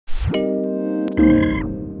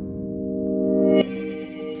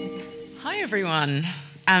everyone.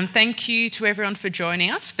 Thank you to everyone for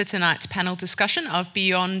joining us for tonight's panel discussion of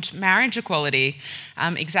Beyond Marriage Equality.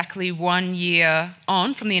 Exactly 1 year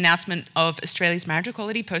on from the announcement of Australia's Marriage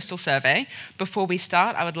Equality Postal Survey. Before we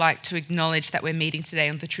start, I would like to acknowledge that we're meeting today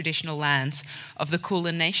on the traditional lands of the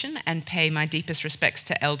Kulin Nation and pay my deepest respects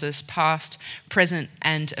to elders past, present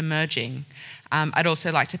and emerging. I'd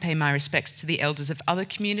also like to pay my respects to the elders of other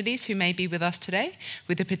communities who may be with us today,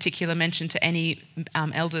 with a particular mention to any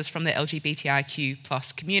elders from the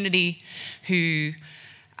LGBTIQ+ community who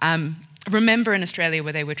remember an Australia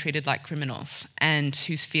where they were treated like criminals and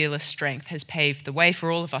whose fearless strength has paved the way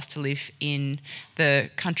for all of us to live in the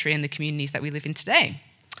country and the communities that we live in today.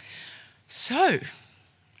 So,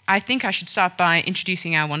 I think I should start by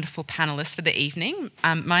introducing our wonderful panellists for the evening.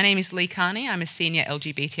 My name is Lee Carnie. I'm a senior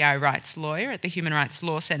LGBTI rights lawyer at the Human Rights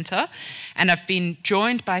Law Centre, and I've been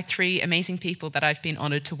joined by three amazing people that I've been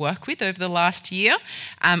honoured to work with over the last year.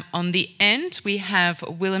 On the end, we have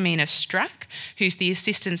Wilhelmina Stracke, who's the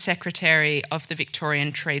Assistant Secretary of the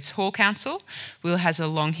Victorian Trades Hall Council. Will has a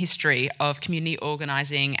long history of community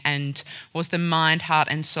organising and was the mind, heart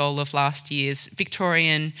and soul of last year's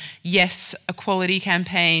Victorian Yes Equality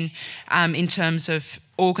campaign, in terms of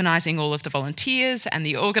organising all of the volunteers and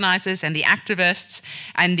the organisers and the activists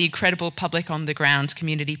and the incredible public on the ground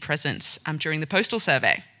community presence during the postal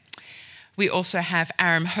survey. We also have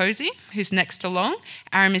Aram Hosie, who's next along.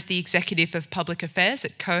 Aram is the Executive of Public Affairs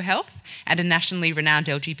at CoHealth and a nationally renowned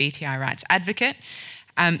LGBTI rights advocate.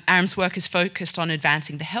 Aram's work is focused on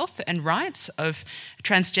advancing the health and rights of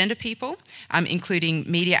transgender people, including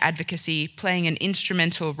media advocacy, playing an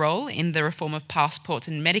instrumental role in the reform of passports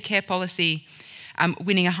and Medicare policy,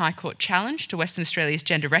 winning a High Court challenge to Western Australia's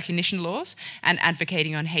gender recognition laws, and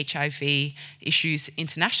advocating on HIV issues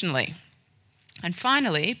internationally. And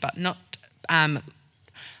finally, but not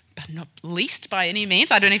least by any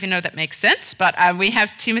means, I don't even know if that makes sense, but we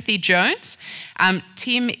have Timothy Jones.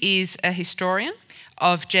 Tim is a historian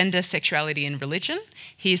of gender, sexuality and religion.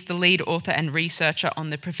 He is the lead author and researcher on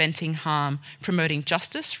the Preventing Harm, Promoting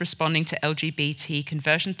Justice, Responding to LGBT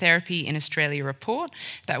Conversion Therapy in Australia report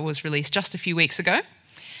that was released just a few weeks ago.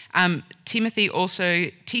 Timothy also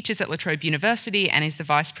teaches at La Trobe University and is the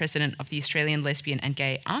Vice President of the Australian Lesbian and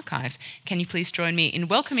Gay Archives. Can you please join me in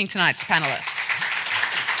welcoming tonight's panellists?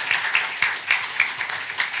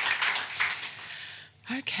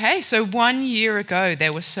 Okay, so 1 year ago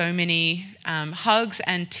there were so many hugs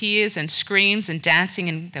and tears and screams and dancing,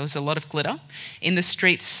 and there was a lot of glitter in the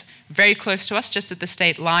streets very close to us, just at the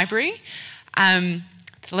State Library.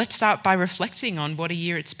 Let's start by reflecting on what a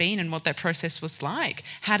year it's been and what that process was like.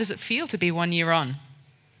 How does it feel to be 1 year on?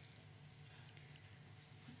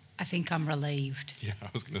 I think I'm relieved. Yeah, I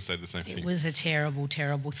was going to say the same thing. It was a terrible,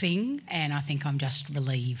 terrible thing, and I think I'm just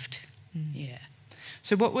relieved. Yeah.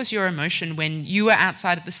 So what was your emotion when you were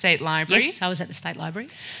outside at the State Library? Yes, I was at the State Library.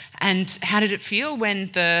 And how did it feel when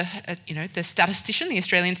the statistician, the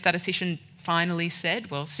Australian statistician, finally said,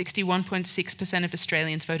 well, 61.6% of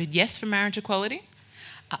Australians voted yes for marriage equality?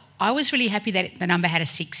 I was really happy that the number had a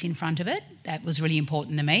 6 in front of it. That was really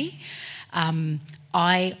important to me.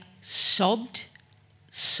 I sobbed,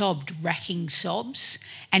 racking sobs.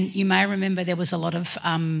 And you may remember there was a lot of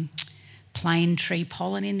plane tree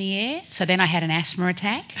pollen in the air. So then I had an asthma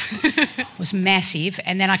attack. It was massive.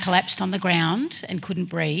 And then I collapsed on the ground and couldn't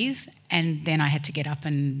breathe. And then I had to get up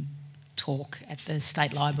and talk at the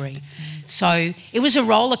State Library. So it was a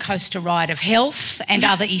roller coaster ride of health and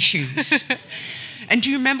other issues. And do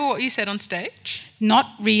you remember what you said on stage?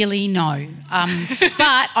 Not really, no.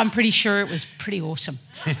 But I'm pretty sure it was pretty awesome.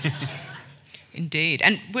 Indeed.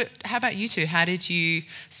 And how about you two? How did you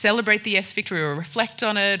celebrate the yes victory or reflect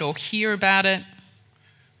on it or hear about it?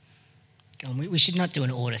 We should not do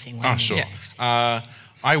an order thing. Oh, sure.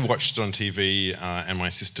 I watched it on TV and my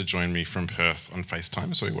sister joined me from Perth on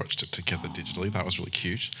FaceTime, so we watched it together digitally. That was really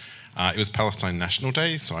cute. It was Palestine National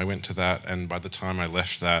Day, so I went to that, and by the time I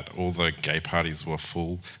left that, all the gay parties were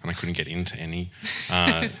full and I couldn't get into any.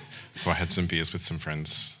 So I had some beers with some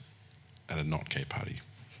friends at a not gay party,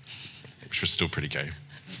 which was still pretty gay.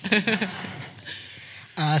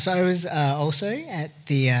 So I was also at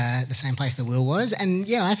the same place that Will was, and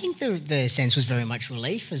yeah, I think the sense was very much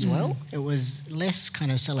relief as well. It was less kind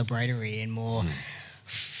of celebratory and more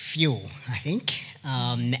fuel, I think.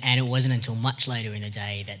 And it wasn't until much later in the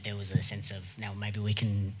day that there was a sense of, now maybe we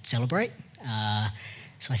can celebrate.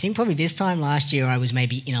 So I think probably this time last year I was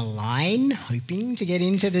maybe in a line hoping to get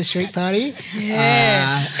into the street party.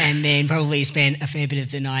 And then probably spent a fair bit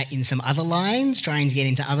of the night in some other lines trying to get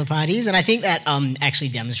into other parties. And I think that actually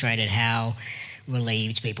demonstrated how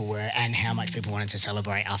relieved people were and how much people wanted to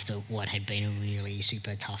celebrate after what had been a really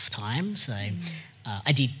super tough time. So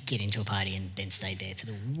I did get into a party and then stayed there to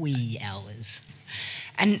the wee hours.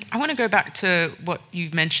 And I want to go back to what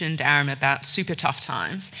you've mentioned, Aram, about super tough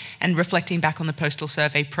times and reflecting back on the postal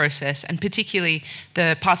survey process, and particularly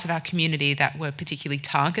the parts of our community that were particularly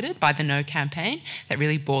targeted by the No campaign, that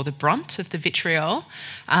really bore the brunt of the vitriol,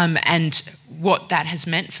 and what that has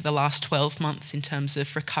meant for the last 12 months in terms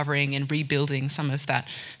of recovering and rebuilding some of that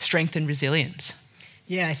strength and resilience.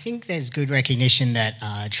 Yeah, I think there's good recognition that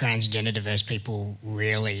trans and gender diverse people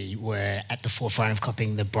really were at the forefront of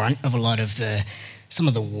copying the brunt of a lot of some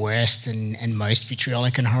of the worst and most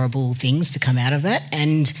vitriolic and horrible things to come out of that.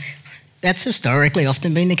 And that's historically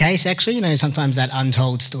often been the case, actually. You know, sometimes that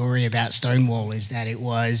untold story about Stonewall is that it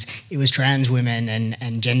was trans women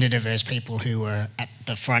and gender diverse people who were at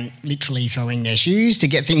the front literally throwing their shoes to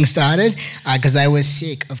get things started because they were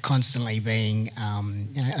sick of constantly being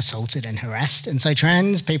assaulted and harassed. And so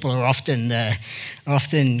trans people are often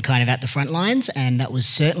kind of at the front lines, and that was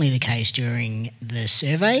certainly the case during the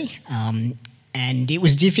survey. And it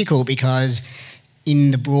was difficult because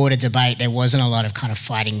in the broader debate, there wasn't a lot of kind of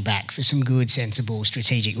fighting back for some good, sensible,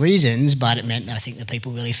 strategic reasons, but it meant that I think that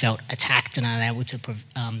people really felt attacked and unable to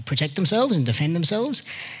protect themselves and defend themselves.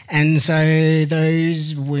 And so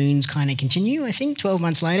those wounds kind of continue. I think 12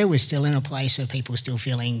 months later, we're still in a place of people still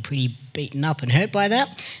feeling pretty beaten up and hurt by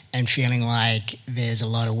that, and feeling like there's a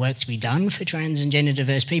lot of work to be done for trans and gender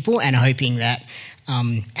diverse people, and hoping that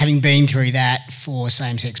having been through that for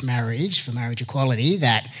same-sex marriage, for marriage equality,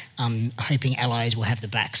 that hoping allies will have the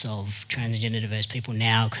backs of trans and gender diverse people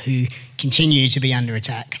now who continue to be under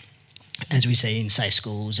attack, as we see in safe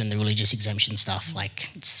schools and the religious exemption stuff.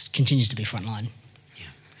 Like, it continues to be frontline.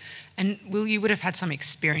 And Will, you would have had some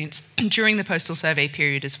experience during the postal survey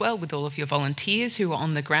period as well with all of your volunteers who were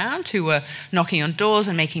on the ground, who were knocking on doors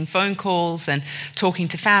and making phone calls and talking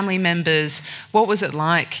to family members. What was it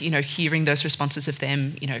like, you know, hearing those responses of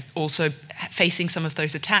them, you know, also facing some of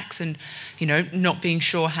those attacks and, you know, not being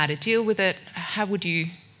sure how to deal with it? How would you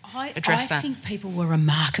address that? I think people were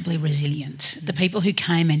remarkably resilient. The people who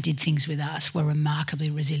came and did things with us were remarkably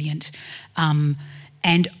resilient.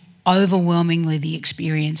 And overwhelmingly, the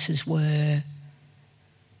experiences were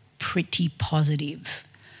pretty positive.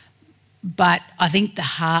 But I think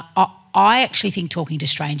I actually think talking to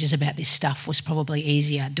strangers about this stuff was probably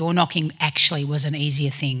easier. Door knocking actually was an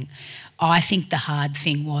easier thing. I think the hard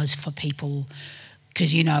thing was for people,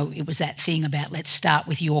 because, you know, it was that thing about let's start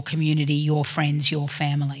with your community, your friends, your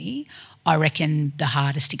family. I reckon the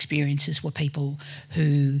hardest experiences were people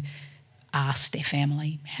who asked their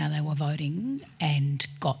family how they were voting and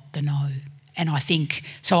got the no. And I think,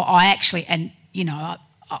 so I actually, and, you know,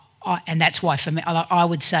 and that's why for me, I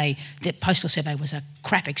would say that postal survey was a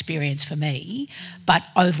crap experience for me, but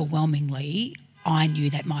overwhelmingly, I knew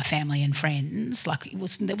that my family and friends, like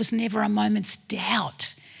there was never a moment's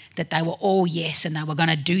doubt that they were all yes and they were going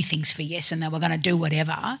to do things for yes and they were going to do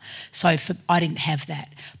whatever. So I didn't have that.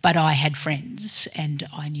 But I had friends and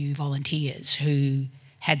I knew volunteers who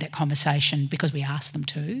had that conversation because we asked them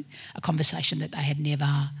to, a conversation that they had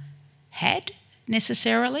never had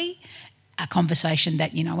necessarily, a conversation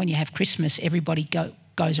that, you know, when you have Christmas, everybody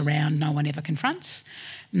goes around, no one ever confronts.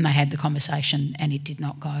 And they had the conversation and it did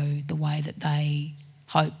not go the way that they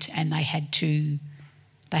hoped, and they had to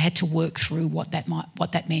work through what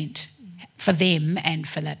that meant for them and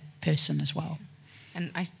for that person as well. And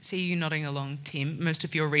I see you nodding along, Tim. Most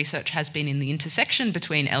of your research has been in the intersection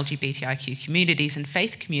between LGBTIQ communities and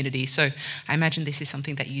faith communities. So I imagine this is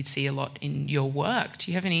something that you'd see a lot in your work. Do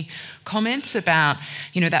you have any comments about,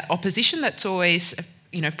 you know, that opposition that's always,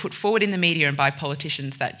 you know, put forward in the media and by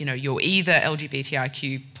politicians that, you know, you're either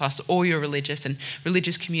LGBTIQ plus or you're religious, and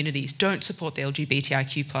religious communities don't support the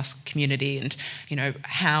LGBTIQ plus community, and, you know,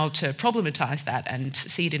 how to problematise that and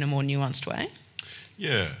see it in a more nuanced way?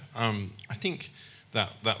 Yeah, I think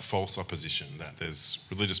that false opposition, that there's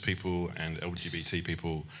religious people and LGBT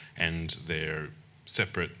people and they're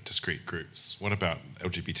separate, discrete groups. What about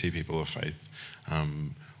LGBT people of faith?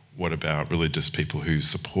 What about religious people who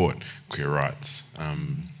support queer rights?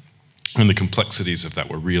 And the complexities of that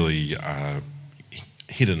were really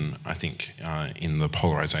hidden, I think, in the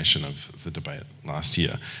polarisation of the debate last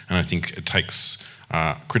year. And I think it takes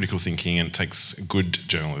critical thinking and it takes good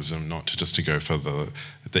journalism not just to go for the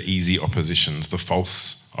easy oppositions, the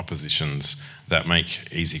false oppositions that make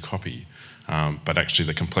easy copy, but actually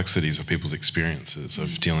the complexities of people's experiences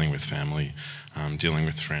of dealing with family, dealing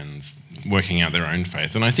with friends, working out their own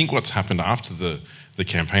faith. And I think what's happened after the the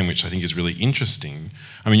campaign, which I think is really interesting.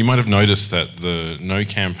 I mean, you might have noticed that the No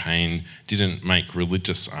campaign didn't make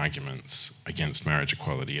religious arguments against marriage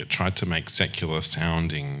equality. It tried to make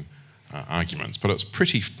secular-sounding arguments, but it's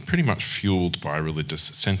pretty much fueled by religious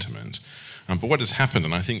sentiment. But what has happened,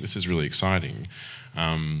 and I think this is really exciting,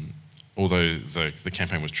 although the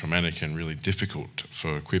campaign was traumatic and really difficult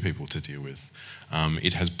for queer people to deal with,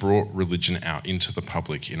 it has brought religion out into the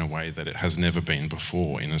public in a way that it has never been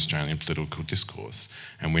before in Australian political discourse.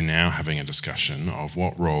 And we're now having a discussion of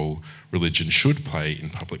what role religion should play in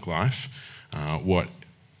public life, what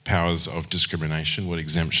powers of discrimination, what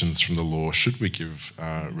exemptions from the law should we give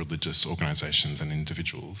religious organisations and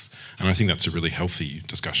individuals. And I think that's a really healthy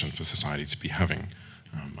discussion for society to be having.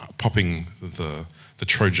 Popping the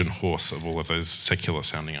Trojan horse of all of those secular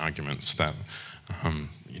sounding arguments that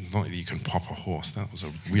not that you can pop a horse, that was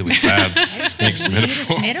a really bad mixed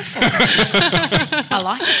metaphor. I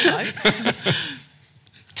like it though.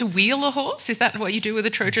 To wheel a horse, is that what you do with a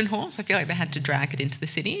Trojan horse? I feel like they had to drag it into the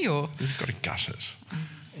city, or? You've got to gut it.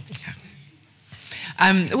 Okay.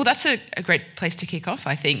 Well, that's a great place to kick off,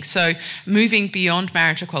 I think. So moving beyond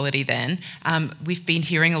marriage equality then, we've been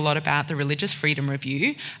hearing a lot about the Religious Freedom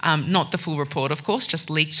Review, not the full report, of course, just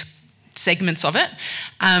leaked segments of it.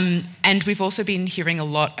 And we've also been hearing a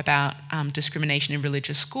lot about discrimination in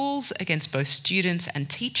religious schools against both students and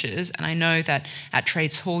teachers. And I know that at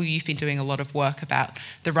Trades Hall you've been doing a lot of work about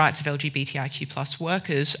the rights of LGBTIQ+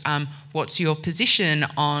 workers. What's your position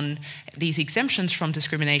on these exemptions from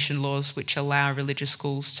discrimination laws which allow religious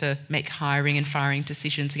schools to make hiring and firing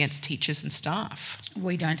decisions against teachers and staff?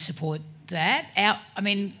 We don't support that.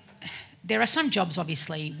 There are some jobs,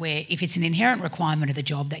 obviously, where if it's an inherent requirement of the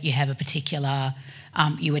job that you have a particular,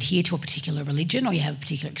 you adhere to a particular religion or you have a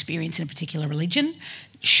particular experience in a particular religion,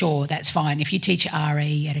 sure, that's fine. If you teach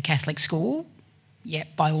RE at a Catholic school, yeah,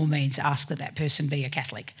 by all means ask that person be a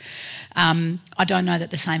Catholic. I don't know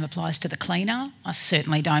that the same applies to the cleaner. I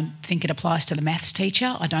certainly don't think it applies to the maths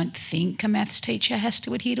teacher. I don't think a maths teacher has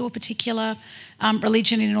to adhere to a particular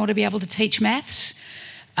religion in order to be able to teach maths.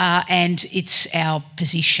 And it's our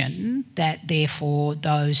position that, therefore,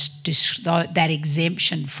 that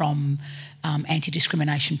exemption from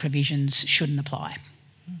anti-discrimination provisions shouldn't apply.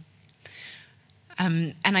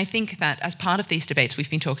 And I think that as part of these debates, we've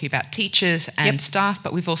been talking about teachers and staff,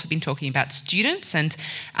 but we've also been talking about students. And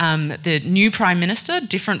the new Prime Minister,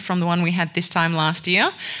 different from the one we had this time last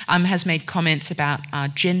year, has made comments about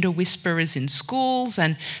gender whisperers in schools,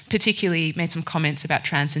 and particularly made some comments about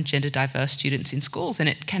trans and gender diverse students in schools. And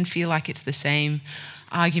it can feel like it's the same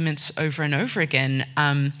arguments over and over again.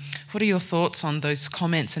 What are your thoughts on those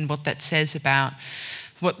comments and what that says about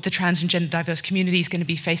what the trans and gender diverse community is going to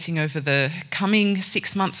be facing over the coming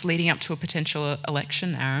 6 months leading up to a potential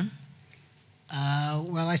election, Aram?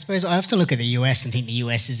 Well, I suppose I often look at the US and think the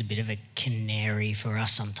US is a bit of a canary for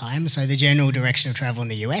us sometimes. So the general direction of travel in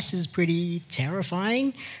the US is pretty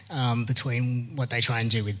terrifying, between what they try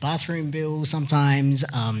and do with bathroom bills sometimes.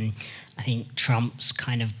 I think Trump's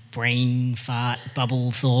kind of brain fart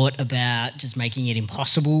bubble thought about just making it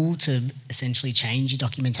impossible to essentially change your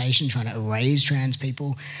documentation, trying to erase trans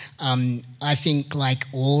people. I think, like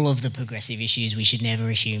all of the progressive issues, we should never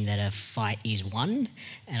assume that a fight is won.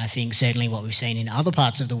 And I think certainly what we've seen in other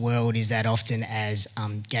parts of the world is that often as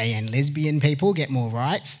gay and lesbian people get more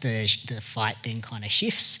rights, the fight then kind of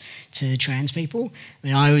shifts to trans people. I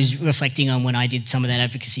mean, I was reflecting on when I did some of that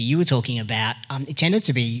advocacy you were talking about, it tended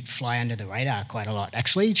to be fly under the radar quite a lot,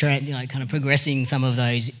 actually. Kind of progressing some of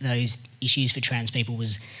those issues for trans people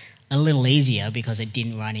was a little easier because it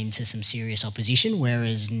didn't run into some serious opposition,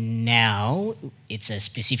 whereas now it's a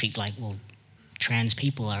specific, trans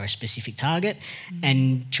people are a specific target,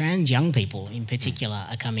 and trans young people in particular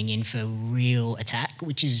are coming in for real attack,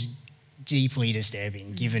 which is deeply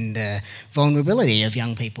disturbing given the vulnerability of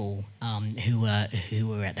young people who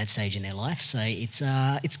are at that stage in their life. So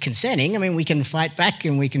it's concerning. I mean, we can fight back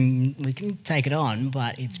and we can take it on,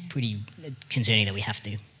 but it's pretty concerning that we have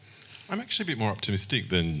to. I'm actually a bit more optimistic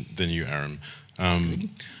than you, Aram.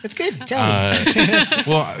 That's good. Tell me.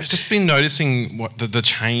 Well, I've just been noticing what the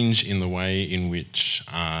change in the way in which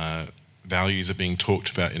values are being talked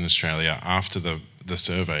about in Australia after the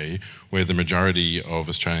survey, where the majority of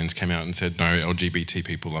Australians came out and said, no, LGBT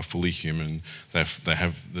people are fully human, they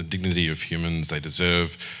have the dignity of humans, they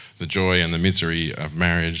deserve the joy and the misery of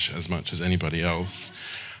marriage as much as anybody else.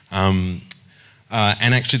 And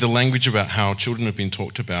actually the language about how children have been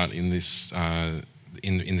talked about in this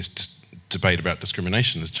debate about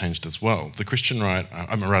discrimination has changed as well. The Christian right,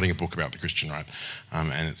 I'm writing a book about the Christian right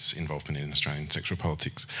and its involvement in Australian sexual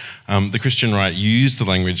politics. The Christian right used the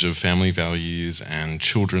language of family values and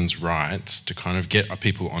children's rights to kind of get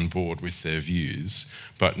people on board with their views.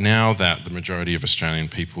 But now that the majority of Australian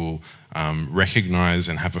people recognise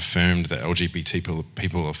and have affirmed that LGBT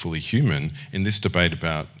people are fully human, in this debate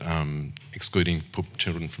about excluding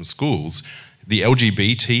children from schools, the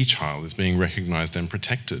LGBT child is being recognised and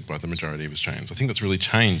protected by the majority of Australians. I think that's really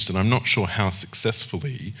changed, and I'm not sure how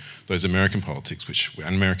successfully those American politics,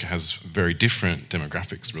 and America has very different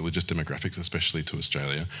demographics, religious demographics, especially to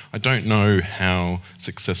Australia. I don't know how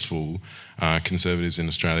successful Conservatives in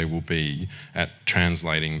Australia will be at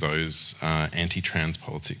translating those anti-trans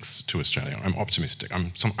politics to Australia. I'm optimistic.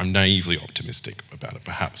 I'm naively optimistic about it,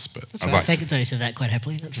 perhaps, but that's right. I'll take a dose of that quite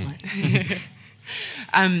happily. That's fine.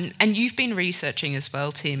 And you've been researching as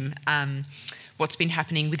well, Tim, what's been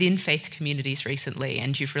happening within faith communities recently,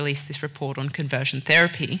 and you've released this report on conversion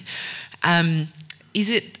therapy. Is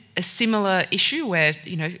it a similar issue where,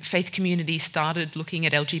 faith communities started looking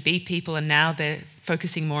at LGBT people and now they're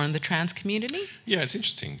focusing more on the trans community? Yeah, it's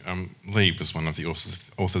interesting. Lee was one of the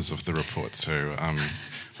authors of the report, so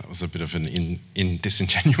that was a bit of an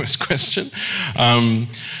disingenuous question.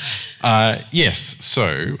 Yes,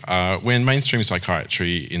 so when mainstream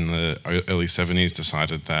psychiatry in the early 70s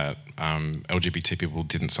decided that LGBT people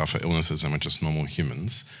didn't suffer illnesses and were just normal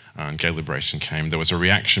humans, and gay liberation came, there was a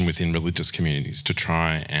reaction within religious communities to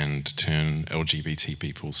try and turn LGBT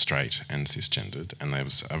people straight and cisgendered, and there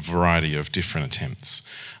was a variety of different attempts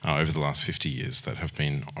over the last 50 years that have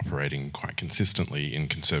been operating quite consistently in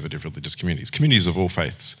conservative religious communities of all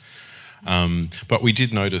faiths. But we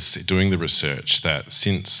did notice doing the research that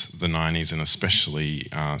since the 90s and especially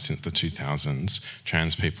since the 2000s,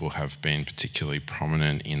 trans people have been particularly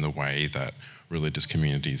prominent in the way that religious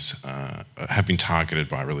communities have been targeted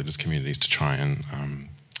by religious communities to try and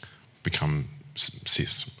become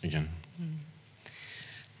cis again.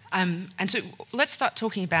 And so let's start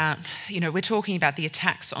talking about, we're talking about the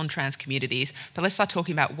attacks on trans communities, but let's start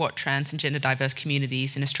talking about what trans and gender diverse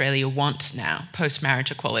communities in Australia want now, post-marriage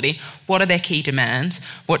equality. What are their key demands?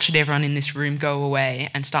 What should everyone in this room go away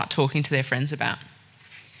and start talking to their friends about?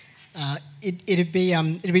 It'd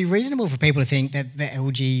be reasonable for people to think that the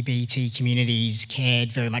LGBT communities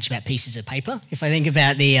cared very much about pieces of paper. If I think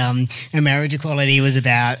about the marriage equality was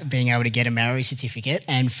about being able to get a marriage certificate,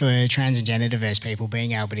 and for trans and gender diverse people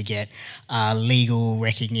being able to get legal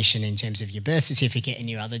recognition in terms of your birth certificate and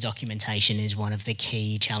your other documentation is one of the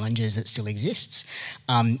key challenges that still exists.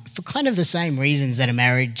 For kind of the same reasons that a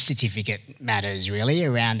marriage certificate matters, really,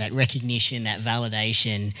 around that recognition, that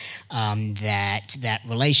validation, that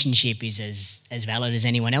relationship is as valid as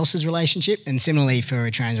anyone else's relationship, and similarly for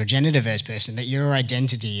a trans or gender diverse person, that your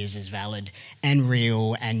identity is as valid and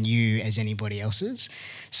real and you as anybody else's.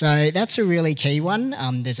 So that's a really key one.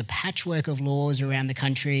 There's a patchwork of laws around the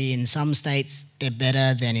country. In some states, they're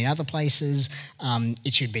better than in other places.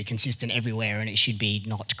 It should be consistent everywhere, and it should be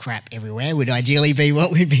not crap everywhere, would ideally be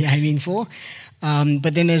what we'd be aiming for.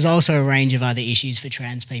 But then there's also a range of other issues for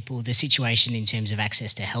trans people. The situation in terms of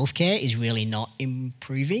access to healthcare is really not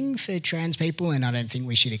improving for trans people, and I don't think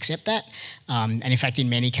we should accept that. And in fact, in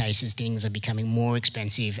many cases, things are becoming more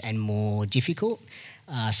expensive and more difficult.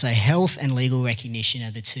 So health and legal recognition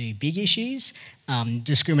are the two big issues.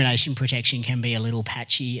 Discrimination protection can be a little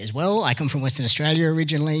patchy as well. I come from Western Australia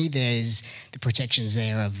originally. The protections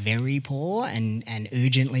there are very poor and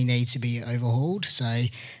urgently need to be overhauled. So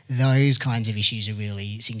those kinds of issues are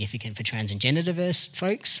really significant for trans and gender diverse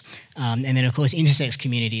folks. And then of course intersex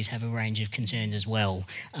communities have a range of concerns as well.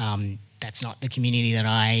 That's not the community that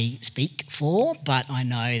I speak for, but I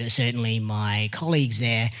know that certainly my colleagues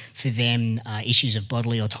there, for them, issues of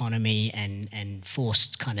bodily autonomy and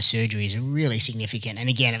forced kind of surgeries are really significant. And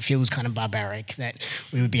again, it feels kind of barbaric that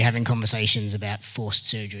we would be having conversations about forced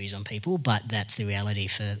surgeries on people, but that's the reality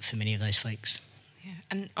for many of those folks. Yeah.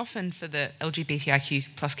 And often for the LGBTIQ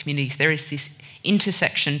plus communities, there is this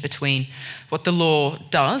intersection between what the law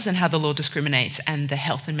does and how the law discriminates and the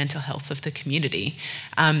health and mental health of the community.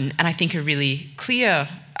 And I think a really clear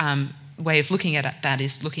way of looking at that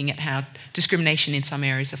is looking at how discrimination in some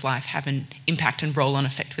areas of life have an impact and roll-on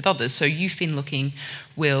effect with others. So you've been looking,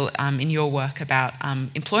 Will, in your work about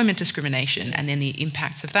employment discrimination and then the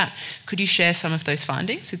impacts of that. Could you share some of those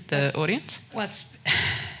findings with the audience? Well,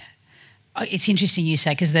 it's interesting you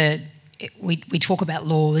say, because we talk about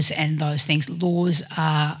laws and those things. Laws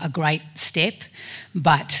are a great step,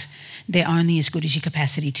 but they're only as good as your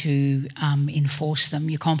capacity to enforce them,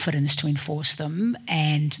 your confidence to enforce them,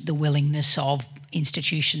 and the willingness of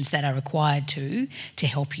institutions that are required to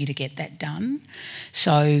help you to get that done.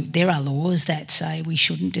 So there are laws that say we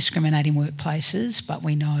shouldn't discriminate in workplaces, but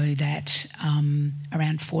we know that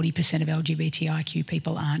around 40% of LGBTIQ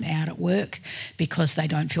people aren't out at work because they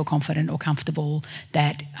don't feel confident or comfortable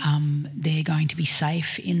that they're going to be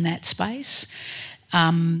safe in that space.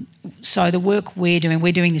 So the work we're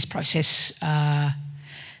doing this process.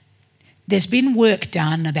 There's been work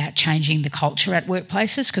done about changing the culture at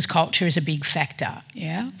workplaces because culture is a big factor,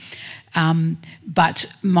 yeah. But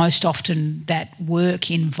most often that work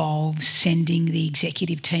involves sending the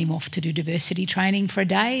executive team off to do diversity training for a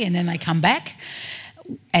day and then they come back.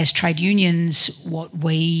 As trade unions, what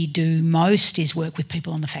we do most is work with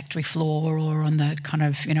people on the factory floor or on the kind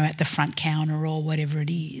of, at the front counter or whatever it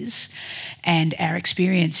is. And our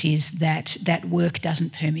experience is that that work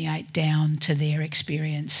doesn't permeate down to their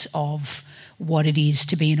experience of what it is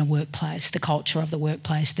to be in a workplace, the culture of the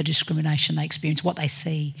workplace, the discrimination they experience, what they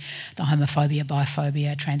see, the homophobia,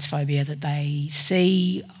 biphobia, transphobia that they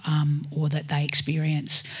see or that they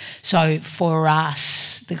experience. So for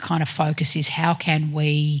us, the kind of focus is how can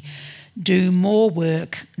we do more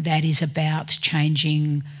work that is about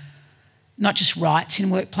changing not just rights in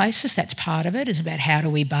workplaces, that's part of it, is about how do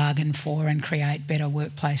we bargain for and create better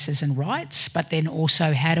workplaces and rights, but then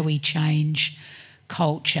also how do we change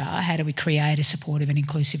culture, how do we create a supportive and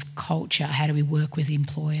inclusive culture, how do we work with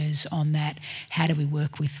employers on that, how do we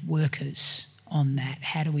work with workers on that,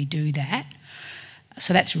 how do we do that?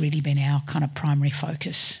 So that's really been our kind of primary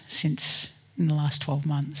focus since in the last 12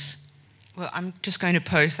 months. Well, I'm just going to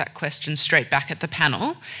pose that question straight back at the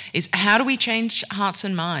panel, is how do we change hearts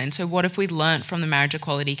and minds? So what have we learnt from the marriage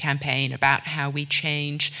equality campaign about how we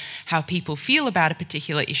change how people feel about a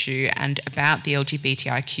particular issue and about the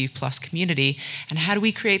LGBTIQ plus community, and how do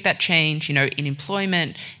we create that change, in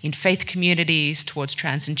employment, in faith communities, towards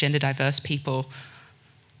trans and gender diverse people?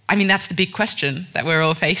 I mean, that's the big question that we're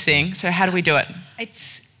all facing. So how do we do it?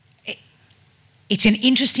 It's an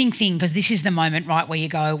interesting thing because this is the moment, right, where you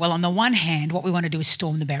go, well, on the one hand, what we want to do is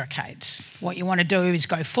storm the barricades. What you want to do is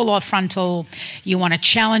go full on frontal. You want to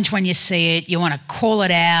challenge when you see it. You want to call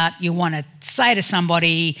it out. You want to say to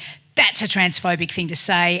somebody, that's a transphobic thing to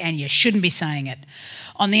say and you shouldn't be saying it.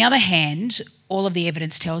 On the other hand, all of the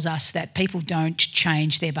evidence tells us that people don't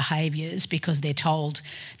change their behaviours because they're told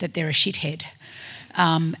that they're a shithead.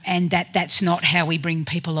 And that's not how we bring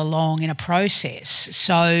people along in a process.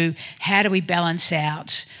 So how do we balance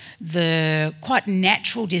out the quite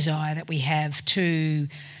natural desire that we have to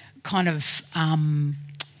kind of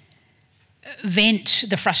vent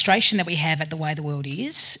the frustration that we have at the way the world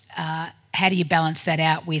is? How do you balance that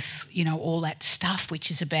out with, all that stuff which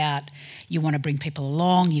is about you want to bring people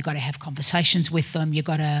along, you've got to have conversations with them, you've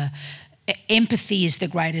got to... Empathy is the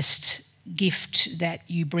greatest gift that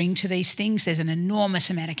you bring to these things. There's an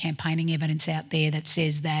enormous amount of campaigning evidence out there that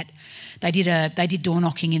says that they did door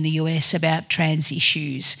knocking in the US about trans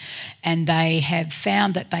issues, and they have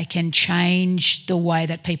found that they can change the way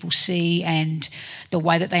that people see and the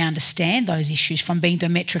way that they understand those issues from being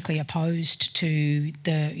diametrically opposed to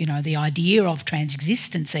the idea of trans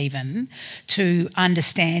existence even to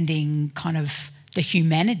understanding kind of the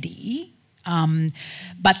humanity,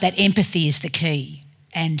 but that empathy is the key.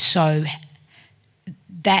 And so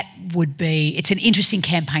that would be, it's an interesting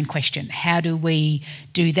campaign question. How do we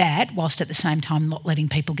do that whilst at the same time not letting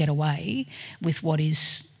people get away with what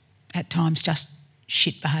is at times just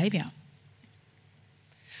shit behaviour?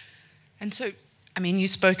 And so, you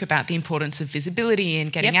spoke about the importance of visibility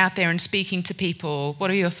and getting out there and speaking to people.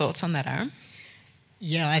 What are your thoughts on that, Aram?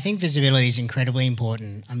 Yeah, I think visibility is incredibly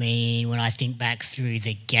important. When I think back through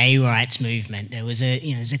the gay rights movement, there was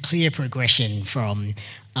there's a clear progression from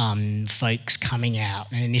folks coming out.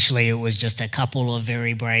 And initially it was just a couple of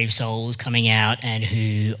very brave souls coming out and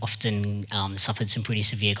who often suffered some pretty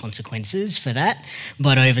severe consequences for that.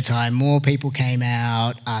 But over time, more people came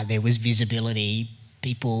out, there was visibility.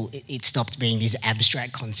 It stopped being this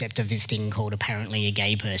abstract concept of this thing called apparently a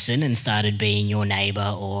gay person and started being your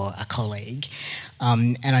neighbour or a colleague.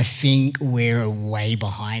 And I think we're way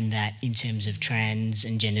behind that in terms of trans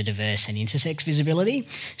and gender diverse and intersex visibility.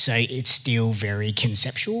 So it's still very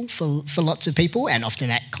conceptual for lots of people, and often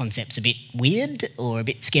that concept's a bit weird or a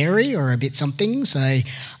bit scary or a bit something. So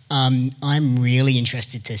I'm really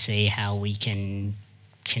interested to see how we can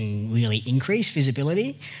really increase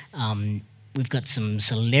visibility. We've got some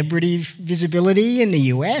celebrity visibility in the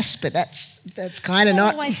US, but that's kind of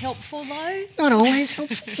not always helpful though. Not always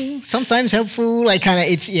helpful. Sometimes helpful.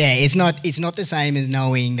 It's not the same as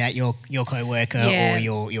knowing that your co-worker or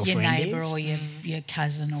your friend neighbour is. or your your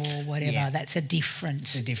cousin or whatever. Yeah. That's a different.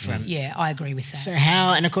 It's a different. Yeah, I agree with that. So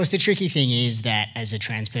how? And of course, the tricky thing is that as a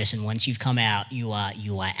trans person, once you've come out, you are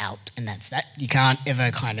out, and that's that. You can't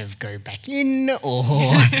ever kind of go back in, or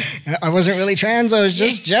I wasn't really trans. I was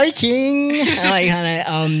just joking.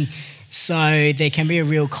 So there can be a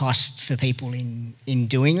real cost for people in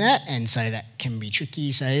doing that, and so that can be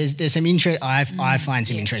tricky. So there's some interest. I find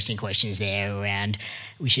some interesting questions there around.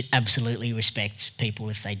 We should absolutely respect people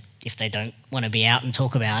if they don't want to be out and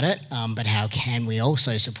talk about it. But how can we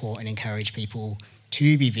also support and encourage people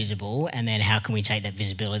to be visible, and then how can we take that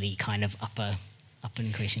visibility kind of up an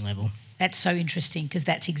increasing level? That's so interesting because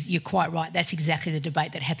you're quite right. That's exactly the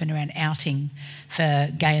debate that happened around outing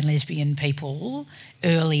for gay and lesbian people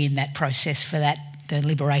early in that process for the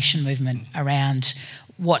liberation movement around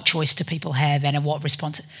what choice do people have and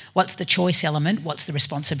what's the choice element, what's the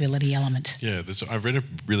responsibility element. Yeah, I read a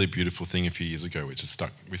really beautiful thing a few years ago which has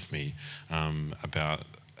stuck with me about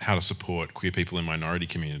how to support queer people in minority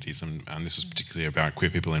communities, and this was particularly about queer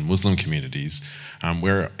people in Muslim communities,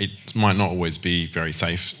 where it might not always be very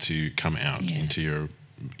safe to come out into your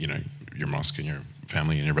mosque and your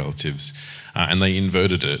family and your relatives, and they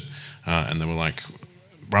inverted it, and they were like,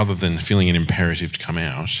 rather than feeling an imperative to come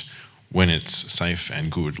out, when it's safe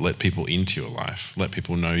and good, let people into your life, let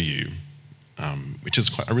people know you. Which is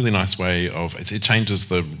quite a really nice way of, it changes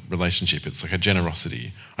the relationship. It's like a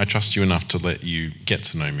generosity. I trust you enough to let you get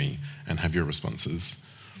to know me and have your responses.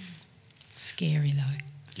 Scary though.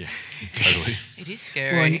 Yeah, totally. It is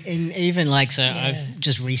scary. Well, and even I've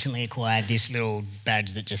just recently acquired this little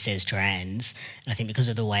badge that just says trans. And I think because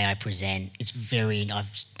of the way I present,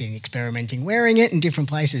 I've been experimenting wearing it in different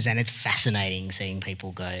places, and it's fascinating seeing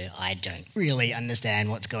people go, I don't really understand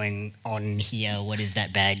what's going on here. What is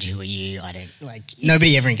that badge? Who are you?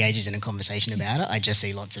 Nobody ever engages in a conversation about it. I just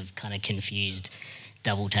see lots of kind of confused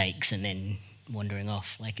double takes and then wandering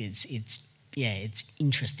off. It's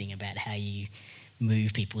interesting about how you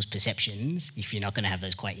move people's perceptions if you're not going to have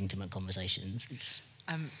those quite intimate conversations.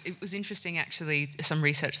 It was interesting, actually, some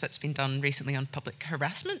research that's been done recently on public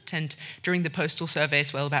harassment and during the postal survey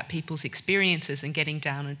as well about people's experiences and getting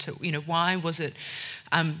down into, why was it,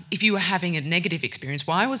 if you were having a negative experience,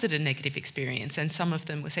 why was it a negative experience? And some of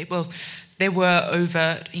them would say, well, there were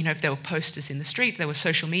there were posters in the street, there were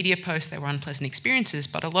social media posts, there were unpleasant experiences,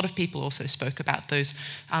 but a lot of people also spoke about those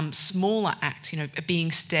smaller acts,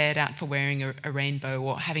 being stared at for wearing a rainbow,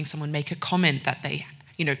 or having someone make a comment that they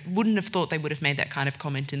wouldn't have thought they would have made that kind of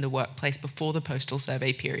comment in the workplace before the postal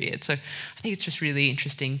survey period. So I think it's just really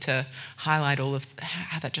interesting to highlight all of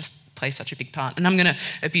how that just plays such a big part. And I'm going to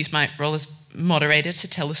abuse my role as moderator to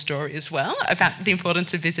tell a story as well about the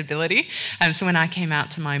importance of visibility. So when I came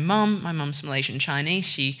out to my mum's Malaysian Chinese.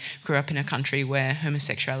 She grew up in a country where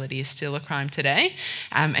homosexuality is still a crime today.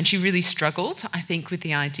 And she really struggled, I think, with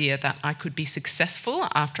the idea that I could be successful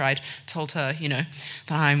after I'd told her, that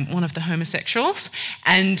I'm one of the homosexuals.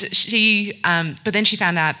 And but then she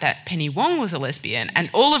found out that Penny Wong was a lesbian. And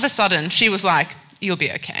all of a sudden she was like, you'll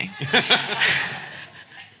be okay.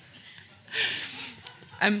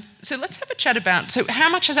 So let's have a chat about, how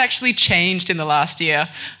much has actually changed in the last year?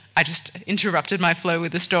 I just interrupted my flow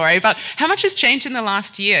with the story, but how much has changed in the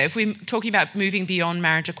last year? If we're talking about moving beyond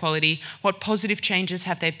marriage equality, what positive changes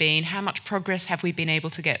have there been? How much progress have we been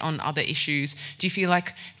able to get on other issues? Do you feel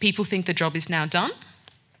like people think the job is now done?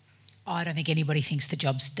 I don't think anybody thinks the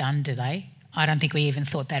job's done, do they? I don't think we even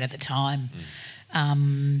thought that at the time.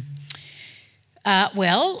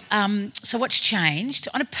 So what's changed?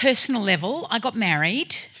 On a personal level, I got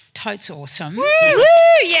married. Totes awesome. Woo! Woo,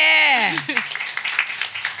 yeah!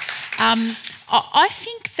 I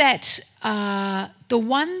think that the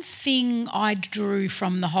one thing I drew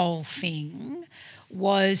from the whole thing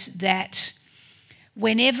was that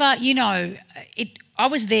whenever, I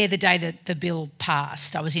was there the day that the bill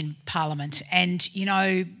passed. I was in Parliament and,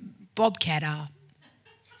 Bob Catter,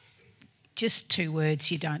 just two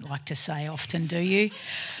words you don't like to say often, do you?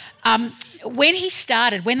 When they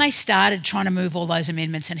started trying to move all those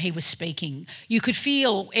amendments and he was speaking, you could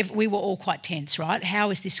feel we were all quite tense, right?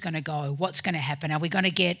 How is this going to go? What's going to happen? Have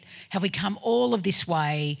we come all of this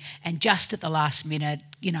way and just at the last minute,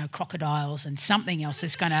 crocodiles and something else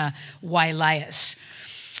is going to waylay us?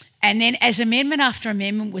 And then as amendment after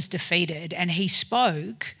amendment was defeated and he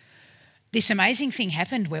spoke, this amazing thing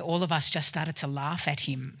happened where all of us just started to laugh at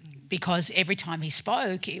him because every time he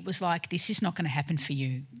spoke, it was like, this is not going to happen for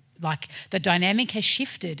you. Like the dynamic has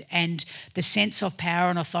shifted and the sense of power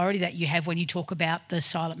and authority that you have when you talk about the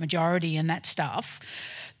silent majority and that stuff,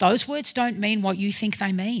 those words don't mean what you think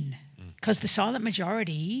they mean because the silent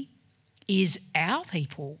majority is our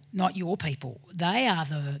people, not your people.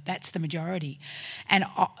 That's the majority. And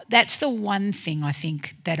that's the one thing I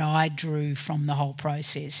think that I drew from the whole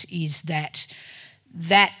process, is that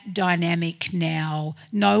dynamic now,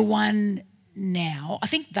 no one now, I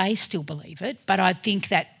think they still believe it, but I think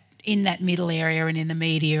that in that middle area and in the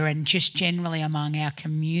media and just generally among our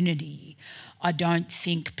community, I don't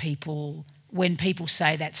think people, when people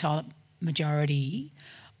say that's our majority,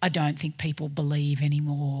 I don't think people believe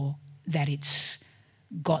anymore that it's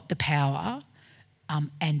got the power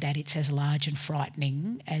and that it's as large and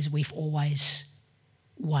frightening as we've always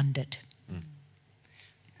wondered.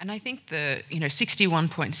 And I think the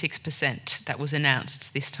 61.6% that was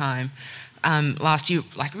announced this time last year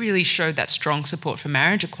really showed that strong support for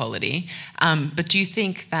marriage equality. But do you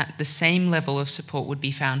think that the same level of support would be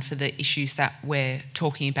found for the issues that we're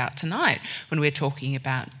talking about tonight, when we're talking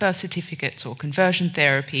about birth certificates or conversion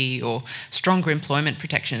therapy or stronger employment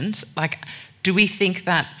protections? Do we think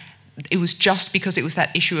that it was just because it was that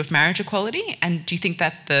issue of marriage equality? And do you think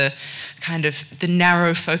that the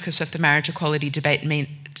narrow focus of the marriage equality debate means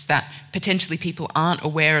that potentially people aren't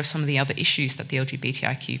aware of some of the other issues that the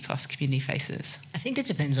LGBTIQ plus community faces? I think it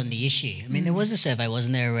depends on the issue. I mean, there was a survey,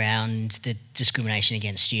 wasn't there, around the discrimination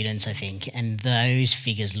against students, I think, and those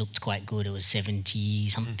figures looked quite good. It was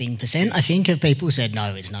 70-something%, I think, of people said,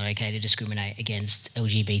 no, it's not okay to discriminate against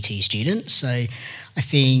LGBT students. So I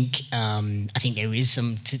think there is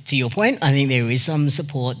some, to your point, I think there is some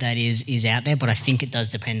support that is out there, but I think it does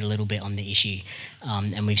depend a little bit on the issue.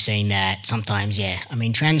 And we've seen that sometimes,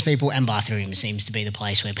 trans people and bathrooms seems to be the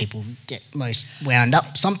place where people get most wound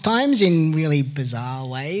up sometimes in really bizarre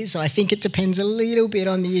ways. So I think it depends a little bit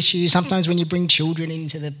on the issue. Sometimes when you bring children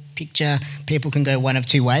into the picture, people can go one of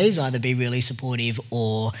two ways, either be really supportive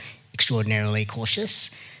or extraordinarily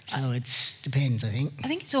cautious. So it depends, I think. I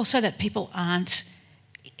think it's also that people aren't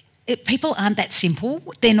that simple.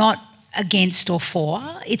 They're not against or for.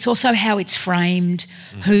 It's also how it's framed,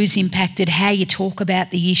 who's impacted, how you talk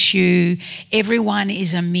about the issue. Everyone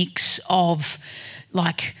is a mix of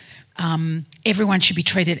everyone should be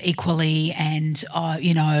treated equally and,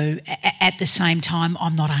 at the same time,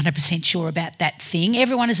 I'm not 100% sure about that thing.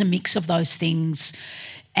 Everyone is a mix of those things.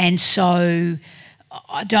 And so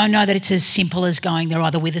I don't know that it's as simple as going they're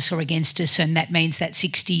either with us or against us, and that means that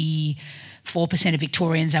 64% of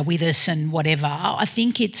Victorians are with us and whatever. I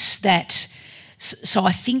think it's that. So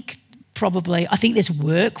I think there's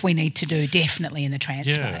work we need to do definitely in the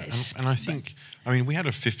trans space. And I think, we had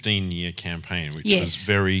a 15-year campaign which was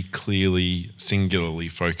very clearly, singularly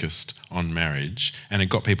focused on marriage, and it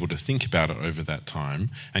got people to think about it over that time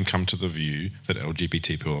and come to the view that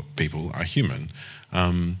LGBT people are human,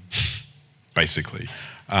 basically.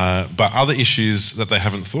 But other issues that they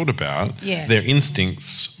haven't thought about, their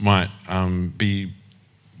instincts might be,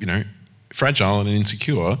 fragile and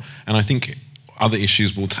insecure. And I think other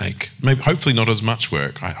issues will take, hopefully not as much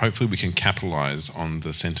work. Hopefully we can capitalise on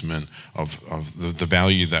the sentiment of the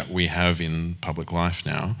value that we have in public life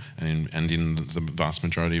now and in the vast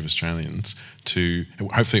majority of Australians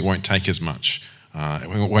hopefully it won't take as much. It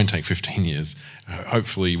won't take 15 years.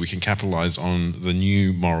 Hopefully we can capitalise on the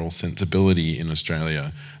new moral sensibility in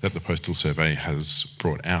Australia that the Postal Survey has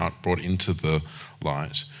brought into the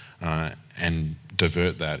light and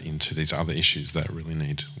divert that into these other issues that really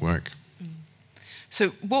need work.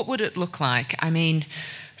 So what would it look like? Again,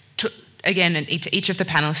 each of the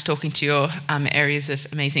panellists talking to your areas of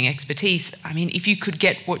amazing expertise, if you could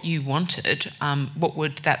get what you wanted, what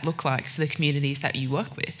would that look like for the communities that you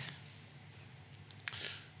work with?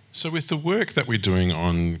 So with the work that we're doing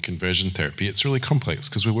on conversion therapy, it's really complex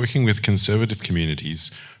because we're working with conservative communities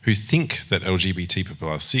who think that LGBT people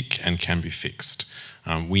are sick and can be fixed.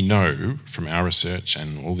 We know from our research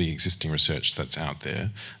and all the existing research that's out there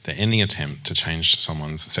that any attempt to change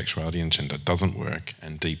someone's sexuality and gender doesn't work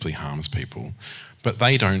and deeply harms people. But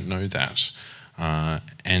they don't know that.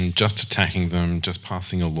 And just attacking them, just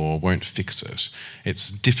passing a law won't fix it. It's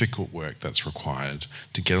difficult work that's required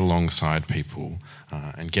to get alongside people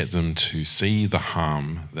and get them to see the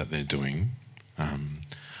harm that they're doing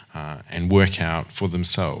and work out for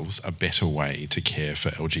themselves a better way to care for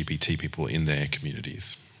LGBT people in their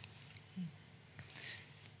communities.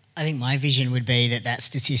 I think my vision would be that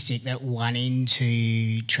statistic that 1 in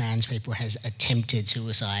 2 trans people has attempted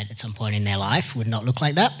suicide at some point in their life would not look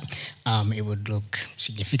like that. It would look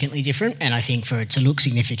significantly different, and I think for it to look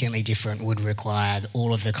significantly different would require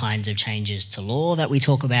all of the kinds of changes to law that we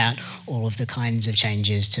talk about, all of the kinds of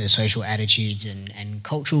changes to social attitudes and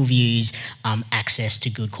cultural views, access to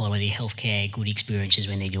good quality healthcare, good experiences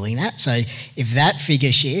when they're doing that. So if that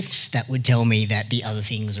figure shifts, that would tell me that the other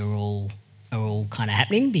things are all are all kind of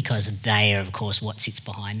happening, because they are, of course, what sits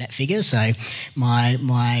behind that figure. So my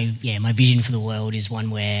vision for the world is one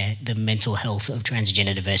where the mental health of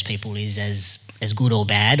transgender diverse people is as good or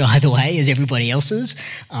bad either way as everybody else's,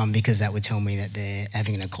 because that would tell me that they're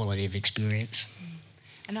having an equality of experience.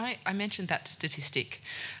 And I mentioned that statistic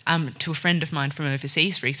to a friend of mine from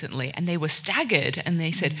overseas recently, and they were staggered, and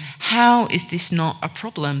they said, how is this not a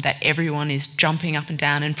problem that everyone is jumping up and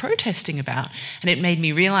down and protesting about? And it made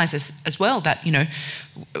me realise as well that, you know,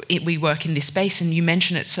 we work in this space, and you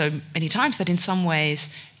mention it so many times that in some ways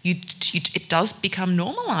it does become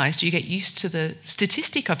normalised. You get used to the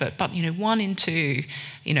statistic of it. But, you know, 1 in 2,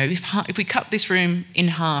 you know, if we cut this room in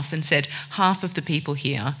half and said half of the people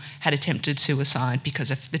here had attempted suicide because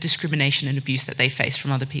of the discrimination and abuse that they face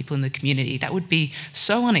from other people in the community, that would be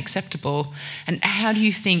so unacceptable. And how do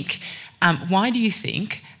you think, why do you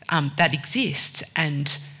think that exists,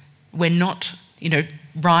 and we're not, you know,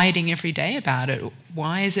 rioting every day about it?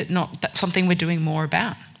 Why is it not something we're doing more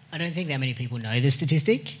about? I don't think that many people know the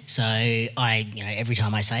statistic. So every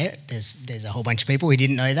time I say it, there's a whole bunch of people who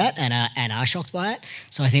didn't know that and are shocked by it.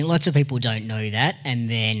 So I think lots of people don't know that. And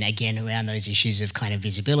then again, around those issues of kind of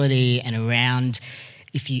visibility and around,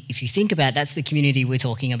 if you think about, that's the community we're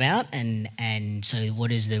talking about, and so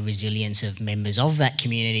what is the resilience of members of that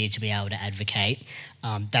community to be able to advocate?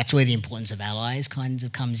 That's where the importance of allies kind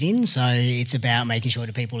of comes in. So it's about making sure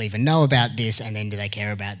that people even know about this, and then do they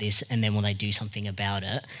care about this, and then will they do something about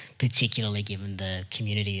it, particularly given the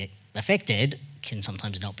community affected can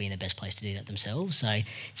sometimes not be in the best place to do that themselves.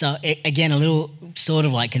 So again, a little sort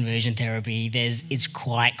of like conversion therapy, it's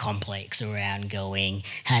quite complex around going,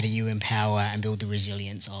 how do you empower and build the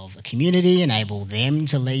resilience of a community, enable them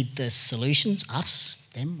to lead the solutions, us,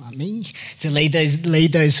 them, me, to lead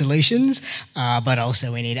those solutions, but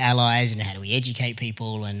also we need allies, and how do we educate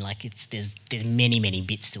people, and like there's many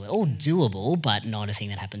bits to it, all doable, but not a thing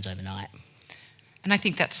that happens overnight. And I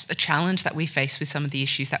think that's a challenge that we face with some of the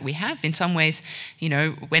issues that we have. In some ways, you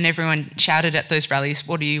know, when everyone shouted at those rallies,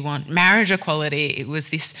 what do you want? Marriage equality. It was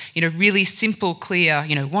this, you know, really simple, clear,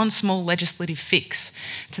 you know, one small legislative fix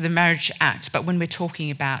to the Marriage Act. But when we're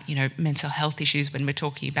talking about, you know, mental health issues, when we're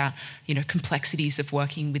talking about, you know, complexities of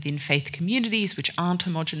working within faith communities, which aren't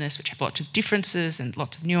homogenous, which have lots of differences and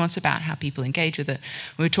lots of nuance about how people engage with it,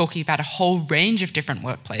 when we're talking about a whole range of different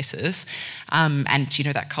workplaces, and, you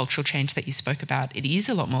know, that cultural change that you spoke about, it is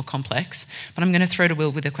a lot more complex. But I'm going to throw to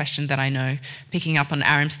Will with a question that I know, picking up on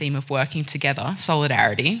Aram's theme of working together,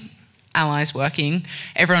 solidarity, allies working,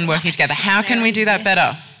 everyone working together. How can we do that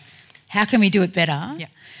better? How can we do it better? Yeah.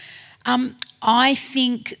 I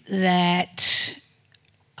think that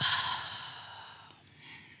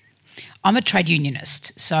I'm a trade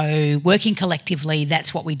unionist, so working collectively,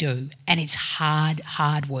 that's what we do, and it's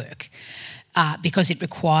hard work, because it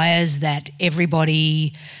requires that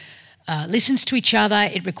everybody listens to each other.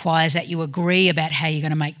 It requires that you agree about how you're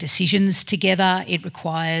going to make decisions together. It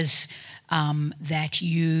requires that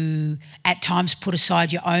you at times put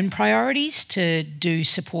aside your own priorities to do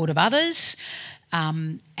support of others,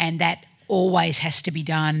 and that always has to be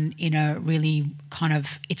done in a really kind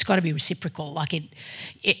of, it's got to be reciprocal. Like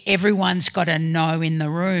everyone's got to know in the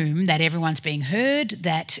room that everyone's being heard,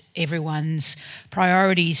 that everyone's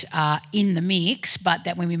priorities are in the mix, but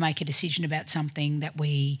that when we make a decision about something, that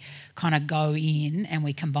we kind of go in and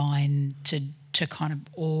we combine to kind of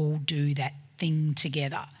all do that thing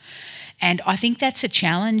together. And I think that's a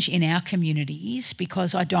challenge in our communities,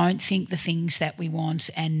 because I don't think the things that we want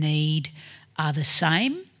and need are the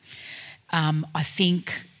same. I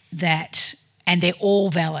think that, and they're all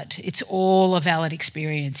valid. It's all a valid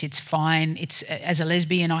experience. It's fine. It's, as a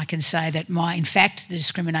lesbian, I can say that in fact, the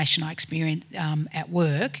discrimination I experience at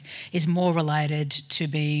work is more related to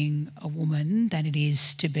being a woman than it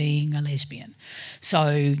is to being a lesbian.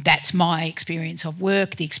 So that's my experience of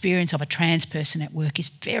work. The experience of a trans person at work is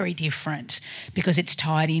very different, because it's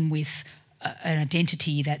tied in with an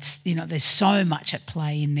identity that's, you know, there's so much at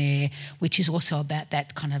play in there, which is also about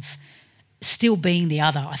that kind of still being the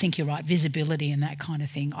other. I think you're right, visibility and that kind of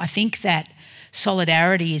thing. I think that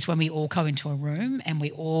solidarity is when we all go into a room and we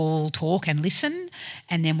all talk and listen,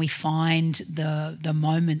 and then we find the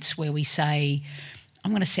moments where we say, I'm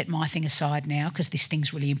going to set my thing aside now because this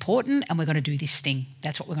thing's really important, and we're going to do this thing.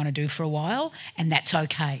 That's what we're going to do for a while, and that's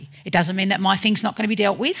okay. It doesn't mean that my thing's not going to be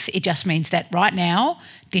dealt with. It just means that right now,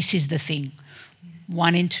 this is the thing.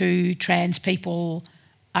 1 in 2 trans people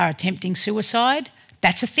are attempting suicide.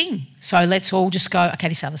 That's a thing. So let's all just go, okay,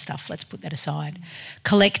 this other stuff, let's put that aside.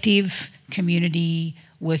 Collective, community,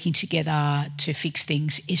 working together to fix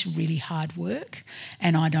things is really hard work,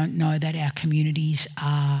 and I don't know that our communities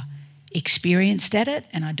are experienced at it,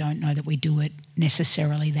 and I don't know that we do it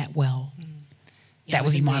necessarily that well. That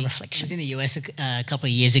would be my reflection. I was in the US a couple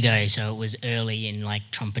of years ago, so it was early in like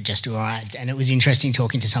Trump had just arrived, and it was interesting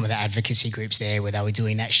talking to some of the advocacy groups there where they were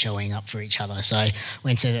doing that, showing up for each other. So I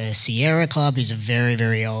went to the Sierra Club, who's a very,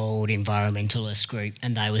 very old environmentalist group,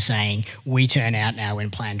 and they were saying, we turn out now when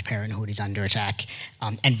Planned Parenthood is under attack,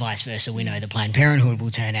 and vice versa. We know that Planned Parenthood will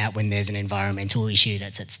turn out when there's an environmental issue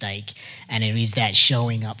that's at stake, and it is that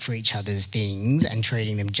showing up for each other's things and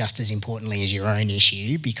treating them just as importantly as your own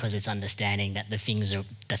issue, because it's understanding that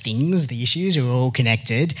the issues are all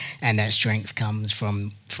connected, and that strength comes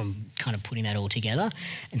from kind of putting that all together.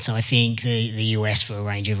 And so I think the US, for a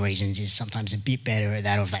range of reasons, is sometimes a bit better at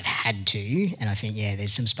that, or they've had to. And I think,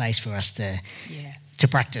 there's some space for us to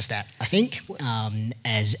practice that, I think,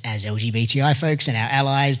 as LGBTI folks and our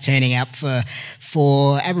allies, turning up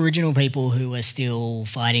for Aboriginal people who are still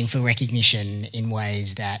fighting for recognition in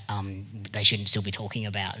ways that they shouldn't still be talking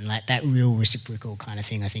about. And that real reciprocal kind of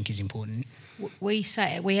thing, I think, is important. We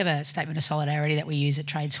have a statement of solidarity that we use at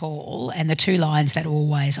Trades Hall, and the two lines that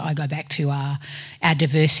always I go back to are: our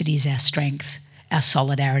diversity is our strength, our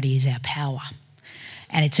solidarity is our power.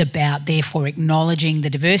 And it's about, therefore, acknowledging the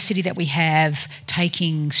diversity that we have,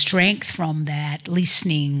 taking strength from that,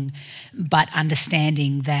 listening, but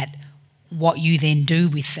understanding that what you then do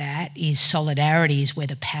with that is solidarity is where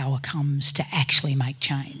the power comes to actually make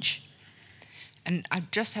change. And I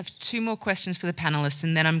just have two more questions for the panellists,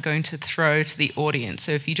 and then I'm going to throw to the audience.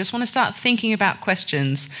 So if you just want to start thinking about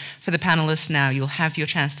questions for the panellists now, you'll have your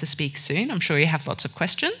chance to speak soon. I'm sure you have lots of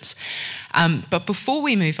questions. But before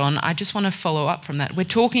we move on, I just want to follow up from that. We're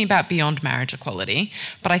talking about beyond marriage equality,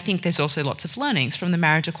 but I think there's also lots of learnings from the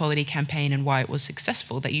marriage equality campaign and why it was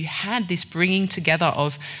successful, that you had this bringing together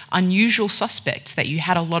of unusual suspects, that you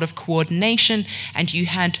had a lot of coordination, and you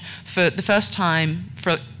had, for the first time,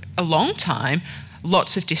 for a long time,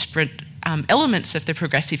 lots of disparate elements of the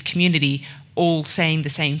progressive community all saying the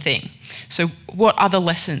same thing. So what other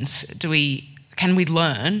lessons can we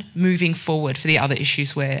learn moving forward for the other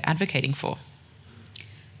issues we're advocating for?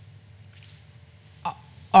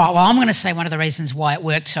 Oh, well, I'm going to say one of the reasons why it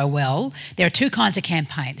worked so well. There are two kinds of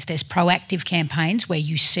campaigns. There's proactive campaigns where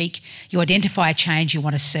you identify a change you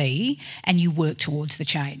want to see and you work towards the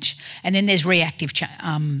change. And then there's reactive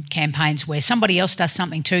campaigns where somebody else does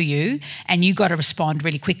something to you and you've got to respond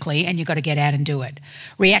really quickly and you've got to get out and do it.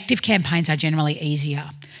 Reactive campaigns are generally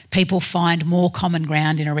easier. People find more common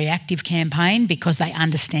ground in a reactive campaign because they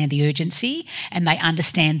understand the urgency and they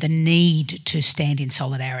understand the need to stand in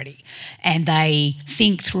solidarity. And they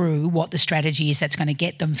think through what the strategy is that's going to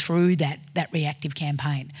get them through that reactive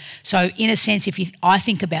campaign. So in a sense, I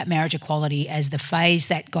think about marriage equality as the phase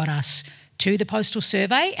that got us to the postal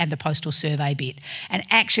survey and the postal survey bit. And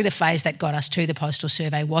actually the phase that got us to the postal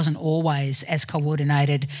survey wasn't always as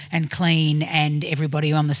coordinated and clean and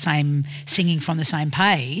everybody on the same, singing from the same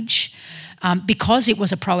page, because it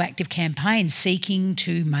was a proactive campaign seeking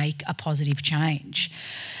to make a positive change.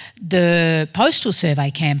 The postal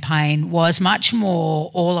survey campaign was much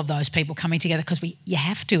more all of those people coming together because you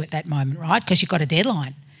have to at that moment, right? Because you've got a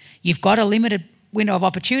deadline. You've got a limited window of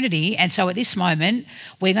opportunity, and so at this moment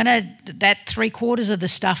we're going to, that 3/4 of the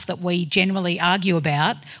stuff that we generally argue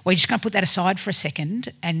about, we're just going to put that aside for a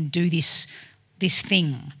second and do this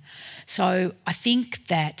thing. So I think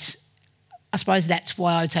that, I suppose that's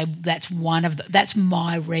why I would say that's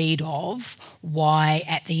my read of why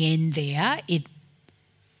at the end there it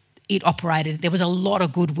operated. There was a lot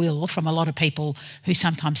of goodwill from a lot of people who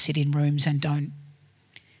sometimes sit in rooms and don't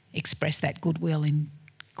express that goodwill in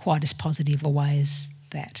quite as positive a way as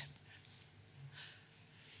that.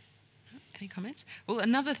 Any comments? Well,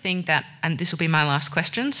 another thing that, and this will be my last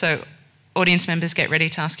question, so audience members get ready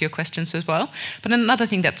to ask your questions as well. But another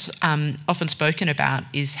thing that's often spoken about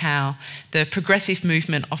is how the progressive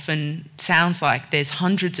movement often sounds like there's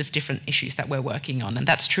hundreds of different issues that we're working on. And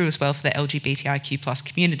that's true as well for the LGBTIQ+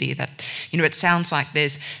 community, that, it sounds like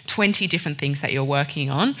there's 20 different things that you're working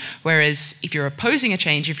on. Whereas if you're opposing a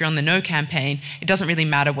change, if you're on the no campaign, it doesn't really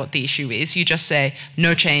matter what the issue is. You just say,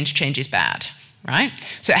 no change, change is bad. Right?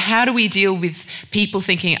 So how do we deal with people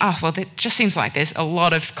thinking, it just seems like there's a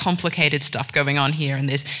lot of complicated stuff going on here and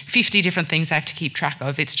there's 50 different things I have to keep track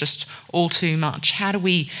of. It's just all too much. How do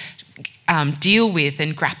we deal with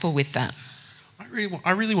and grapple with that?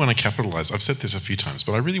 I really want to capitalise, I've said this a few times,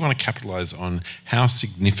 but I really want to capitalise on how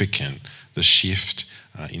significant the shift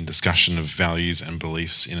in discussion of values and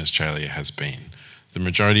beliefs in Australia has been. The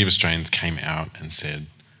majority of Australians came out and said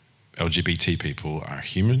LGBT people are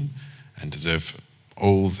human and deserve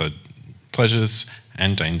all the pleasures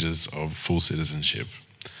and dangers of full citizenship.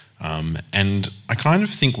 And I kind of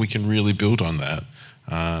think we can really build on that.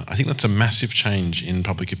 I think that's a massive change in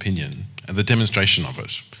public opinion, and the demonstration of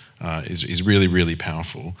it is really, really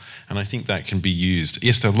powerful. And I think that can be used.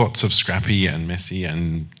 Yes, there are lots of scrappy and messy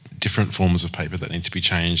and different forms of paper that need to be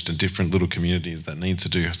changed, and different little communities that need to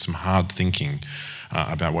do some hard thinking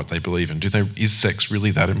about what they believe in. Is sex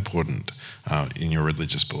really that important in your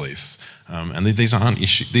religious beliefs? And these aren't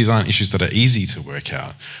issues that are easy to work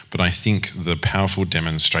out. But I think the powerful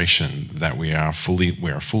demonstration that we are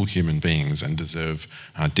full human beings and deserve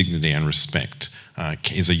dignity and respect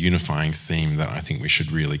is a unifying theme that I think we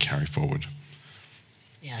should really carry forward.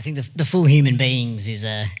 Yeah, I think the full human beings is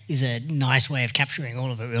a nice way of capturing all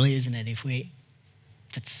of it, really, isn't it?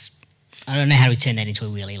 I don't know how we turn that into a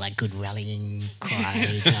really good rallying cry.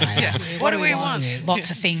 Yeah. What do we want?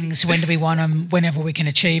 Lots of things. When do we want them? Whenever we can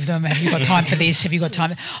achieve them. Have you got time for this? Have you got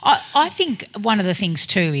time? I think one of the things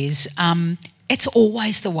too is it's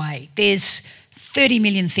always the way. There's 30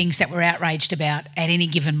 million things that we're outraged about at any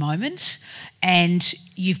given moment, and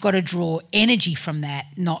you've got to draw energy from that,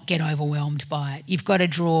 not get overwhelmed by it. You've got to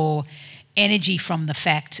draw energy from the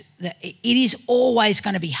fact that it is always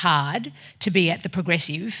going to be hard to be at the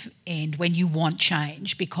progressive end when you want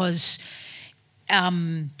change, because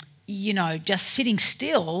just sitting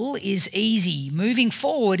still is easy. Moving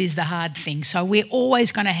forward is the hard thing. So we're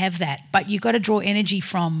always going to have that, but you've got to draw energy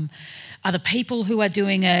from other people who are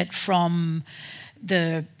doing it, from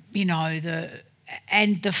the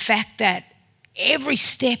fact that every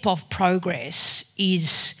step of progress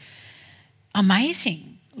is amazing.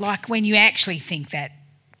 Like when you actually think that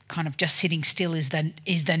kind of just sitting still is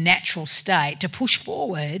the natural state to push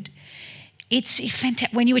forward, it's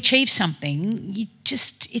fantastic. When you achieve something,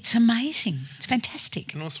 it's amazing. It's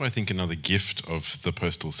fantastic. And also I think another gift of the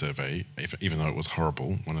postal survey, even though it was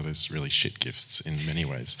horrible, one of those really shit gifts in many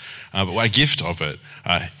ways, but a gift of it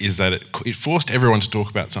is that it forced everyone to talk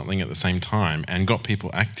about something at the same time and got people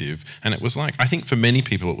active. And it was I think for many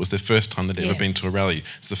people, it was the first time they'd ever been to a rally.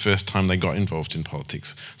 It's the first time they got involved in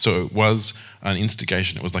politics. So it was an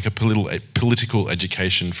instigation. It was like a political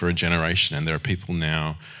education for a generation. And there are people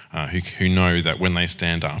now who know that when they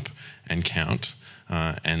stand up and count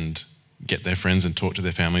and get their friends and talk to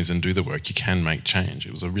their families and do the work, you can make change.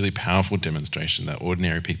 It was a really powerful demonstration that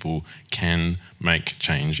ordinary people can make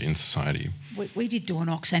change in society. We did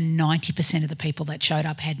Dornox, and 90% of the people that showed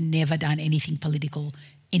up had never done anything political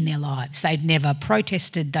in their lives. They'd never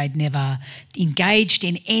protested, they'd never engaged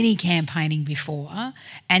in any campaigning before,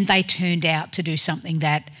 and they turned out to do something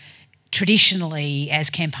that traditionally, as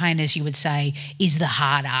campaigners, you would say is the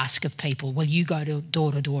hard ask of people. Well, you go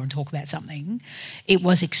door to door and talk about something. It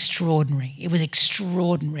was extraordinary. It was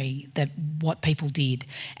extraordinary that what people did.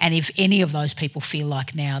 And if any of those people feel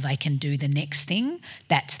like now they can do the next thing,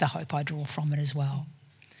 that's the hope I draw from it as well.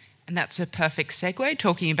 And that's a perfect segue,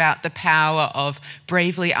 talking about the power of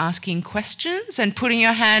bravely asking questions and putting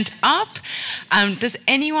your hand up. Does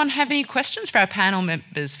anyone have any questions for our panel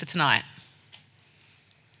members for tonight?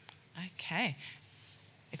 Okay.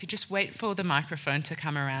 If you just wait for the microphone to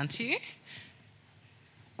come around to you.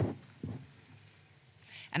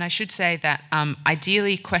 And I should say that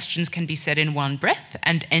ideally questions can be said in one breath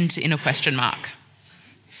and end in a question mark.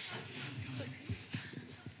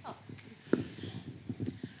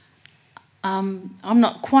 I'm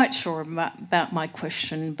not quite sure about my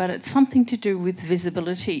question, but it's something to do with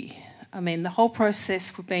visibility. I mean, the whole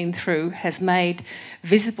process we've been through has made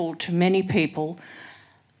visible to many people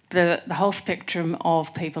the whole spectrum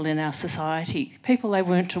of people in our society, people they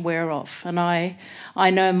weren't aware of. And I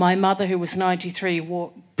know my mother, who was 93,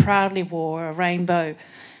 proudly wore a rainbow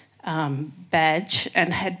badge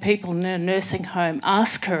and had people in a nursing home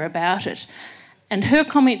ask her about it. And her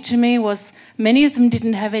comment to me was, many of them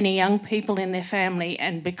didn't have any young people in their family,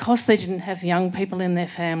 and because they didn't have young people in their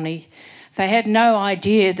family, they had no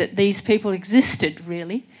idea that these people existed,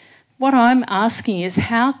 really. What I'm asking is,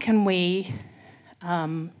 how can we,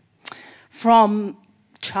 from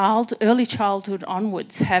early childhood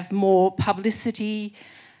onwards, have more publicity,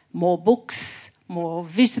 more books, more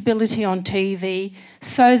visibility on TV,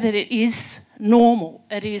 so that it is normal,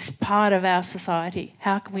 it is part of our society?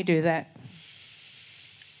 How can we do that?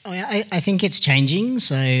 Oh, yeah, I think it's changing.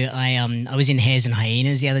 So I was in Hares and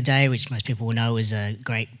Hyenas the other day, which most people will know is a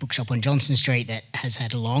great bookshop on Johnson Street that has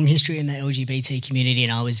had a long history in the LGBT community,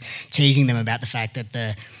 and I was teasing them about the fact that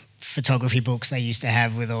the photography books they used to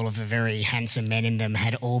have with all of the very handsome men in them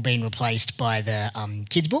had all been replaced by the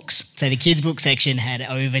kids' books. So the kids' book section had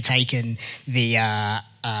overtaken the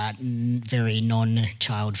very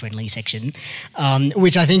non-child-friendly section,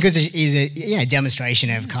 which I think is a demonstration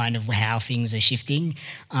of kind of how things are shifting.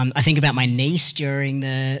 I think about my niece during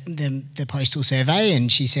the postal survey,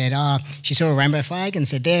 and she said, she saw a rainbow flag and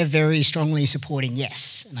said, they're very strongly supporting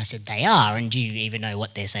yes. And I said, they are, and do you even know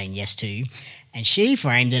what they're saying yes to? And she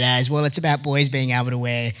framed it as, well, it's about boys being able to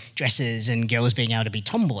wear dresses and girls being able to be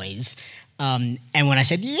tomboys. And when I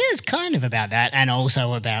said, yeah, it's kind of about that, and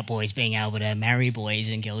also about boys being able to marry boys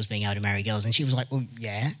and girls being able to marry girls. And she was like, well,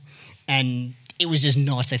 yeah. And it was just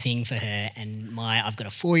not a thing for her. And I've got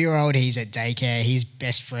a 4-year-old, he's at daycare, his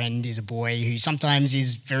best friend is a boy who sometimes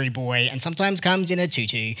is very boy and sometimes comes in a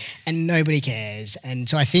tutu, and nobody cares. And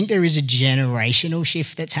so I think there is a generational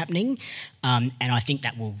shift that's happening. And I think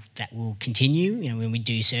that will continue. You know, when we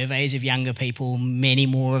do surveys of younger people, many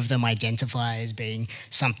more of them identify as being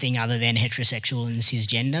something other than heterosexual and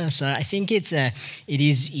cisgender. So I think it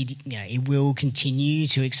will continue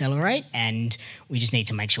to accelerate, and we just need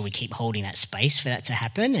to make sure we keep holding that space for that to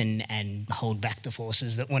happen, and hold back the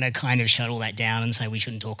forces that want to kind of shuttle that down and say we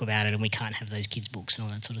shouldn't talk about it and we can't have those kids' books and all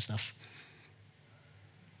that sort of stuff.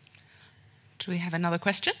 Do we have another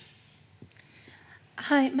question?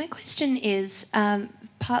 Hi, my question is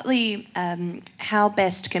partly how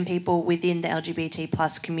best can people within the LGBT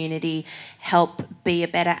plus community help be a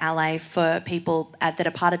better ally for people that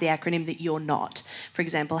are part of the acronym that you're not? For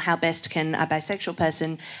example, how best can a bisexual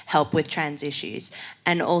person help with trans issues?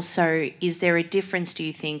 And also, is there a difference, do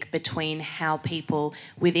you think, between how people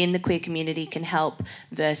within the queer community can help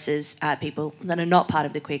versus people that are not part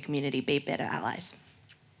of the queer community be better allies?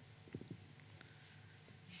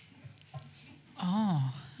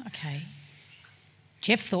 Oh, okay.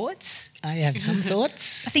 Do you have thoughts? I have some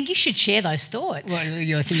thoughts. I think you should share those thoughts. Well,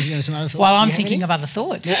 you're thinking of some other thoughts? Well, I'm thinking of other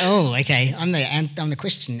thoughts. Oh, okay. I'm the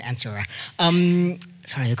question answerer.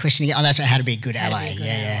 Sorry, the question again. Oh, that's right, how to be a good ally.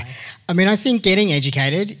 Yeah. I mean, I think getting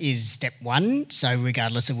educated is step one. So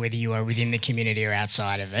regardless of whether you are within the community or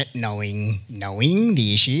outside of it, knowing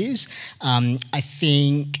the issues. I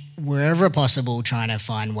think wherever possible, trying to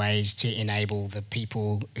find ways to enable the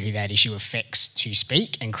people who that issue affects to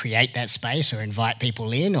speak and create that space, or invite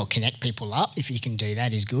people in or connect people up. If you can do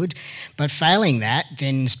that, is good. But failing that,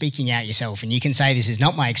 then speaking out yourself. And you can say, this is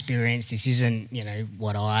not my experience, this isn't,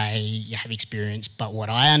 what I have experienced, but what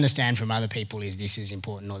I understand from other people is this is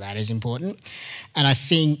important or that is important. And I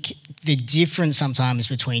think the difference sometimes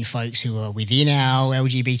between folks who are within our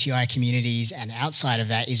LGBTI communities and outside of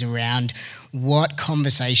that is around what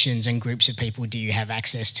conversations and groups of people do you have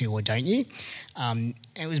access to or don't you?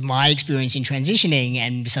 It was my experience in transitioning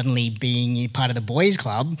and suddenly being part of the boys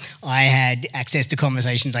club, I had access to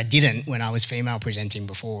conversations I didn't when I was female presenting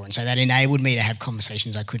before. And so that enabled me to have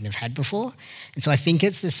conversations I couldn't have had before. And so I think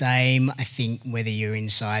it's the same, I think, whether you're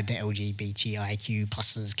inside the LGBTIQ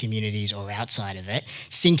pluses communities or outside of it,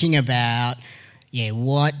 thinking about,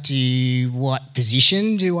 what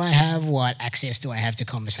position do I have? What access do I have to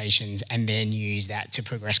conversations? And then use that to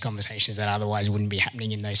progress conversations that otherwise wouldn't be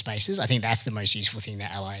happening in those spaces. I think that's the most useful thing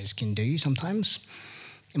that allies can do sometimes.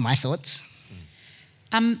 In my thoughts.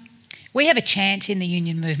 We have a chant in the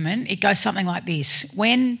union movement. It goes something like this.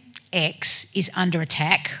 When X is under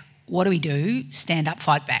attack, what do? Stand up,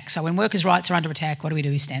 fight back. So when workers' rights are under attack, what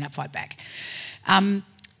do? Stand up, fight back.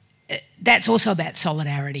 That's also about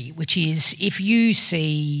solidarity, which is if you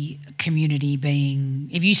see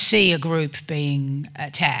a group being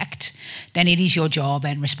attacked, then it is your job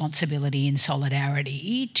and responsibility in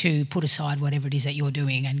solidarity to put aside whatever it is that you're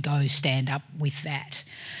doing and go stand up with that.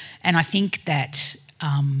 And I think that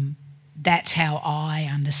that's how I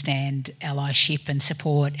understand allyship and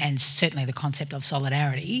support, and certainly the concept of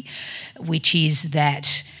solidarity, which is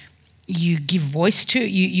that you give voice to,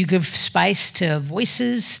 you give space to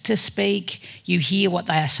voices to speak, you hear what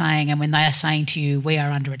they are saying, and when they are saying to you, we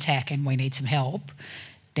are under attack and we need some help,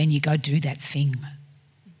 then you go do that thing.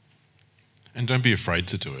 And don't be afraid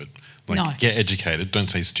to do it. No. Get educated, don't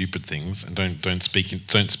say stupid things, and don't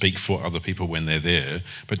speak for other people when they're there,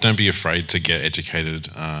 but don't be afraid to get educated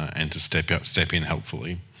and to step in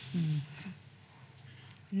helpfully.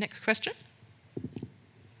 Next question.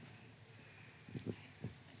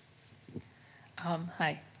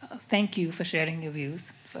 Hi. Thank you for sharing your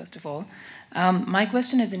views, first of all. My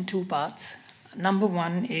question is in two parts. Number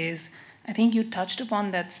one is, I think you touched upon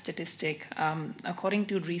that statistic. According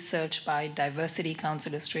to research by Diversity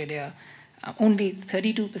Council Australia, only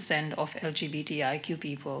 32% of LGBTIQ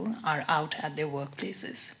people are out at their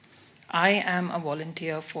workplaces. I am a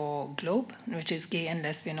volunteer for GLOBE, which is Gay and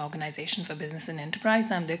Lesbian Organization for Business and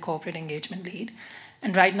Enterprise. I'm their corporate engagement lead.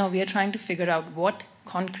 And right now we are trying to figure out what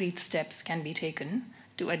concrete steps can be taken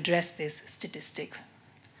to address this statistic.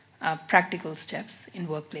 practical steps in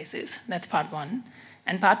workplaces. That's part one.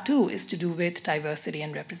 And part two is to do with diversity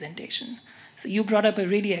and representation. So you brought up a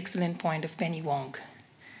really excellent point of Penny Wong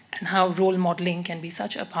and how role modeling can be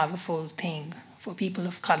such a powerful thing for people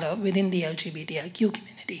of color within the LGBTIQ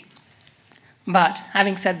community. But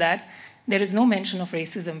having said that, there is no mention of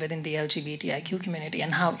racism within the LGBTIQ community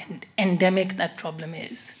and how endemic that problem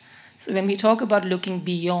is. So when we talk about looking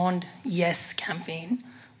beyond Yes campaign,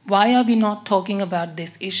 why are we not talking about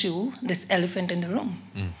this issue, this elephant in the room?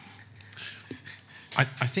 I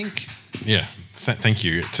think, thank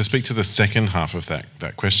you. To speak to the second half of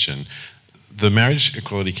that question, the marriage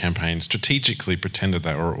equality campaign strategically pretended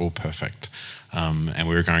they were all perfect, and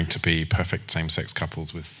we were going to be perfect same-sex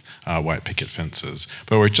couples with white picket fences.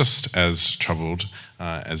 But we're just as troubled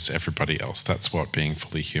as everybody else. That's what being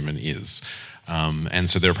fully human is. And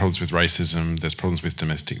so there are problems with racism, there's problems with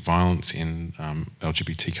domestic violence in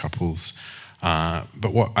LGBT couples.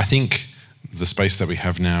 But what I think the space that we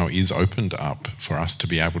have now is opened up for us to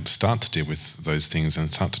be able to start to deal with those things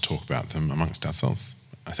and start to talk about them amongst ourselves.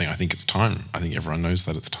 I think it's time. I think everyone knows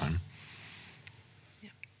that it's time. Yeah.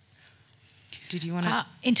 Did you want to?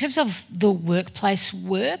 In terms of the workplace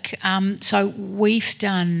work, so we've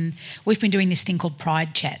been doing this thing called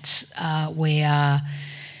Pride Chats, where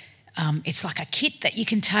it's like a kit that you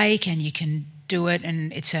can take and you can do it,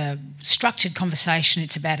 and it's a structured conversation.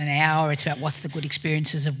 It's about an hour. It's about what's the good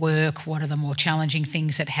experiences of work, what are the more challenging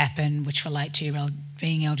things that happen which relate to your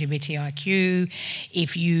being LGBTIQ.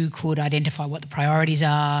 If you could identify what the priorities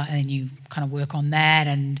are, and then you kind of work on that.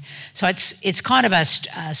 And so it's kind of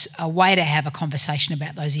a way to have a conversation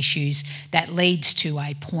about those issues that leads to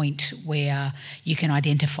a point where you can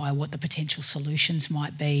identify what the potential solutions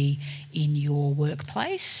might be in your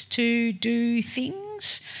workplace to do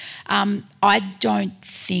things. I don't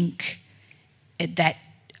think that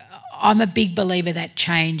I'm a big believer that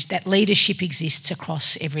change, that leadership exists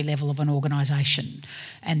across every level of an organisation,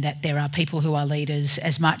 and that there are people who are leaders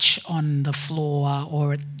as much on the floor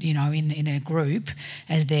or, you know, in a group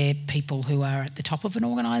as there are people who are at the top of an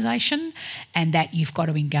organisation, and that you've got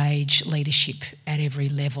to engage leadership at every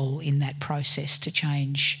level in that process to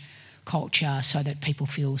change culture so that people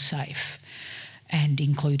feel safe and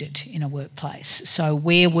included in a workplace. So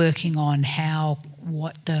we're working on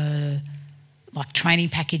what the training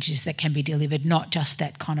packages that can be delivered, not just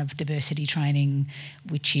that kind of diversity training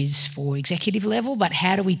which is for executive level, but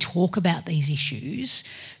how do we talk about these issues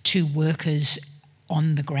to workers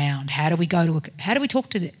on the ground? How do we talk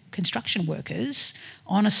to the construction workers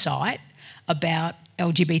on a site about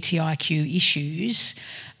LGBTIQ issues?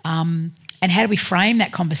 And how do we frame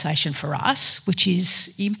that conversation for us, which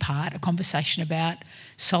is in part a conversation about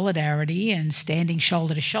solidarity and standing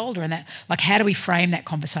shoulder to shoulder, and that, like, how do we frame that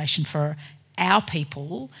conversation for our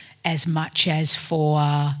people as much as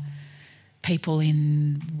for people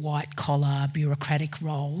in white-collar bureaucratic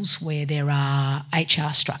roles where there are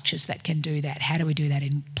HR structures that can do that? How do we do that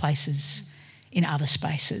in places, in other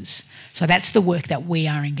spaces? So that's the work that we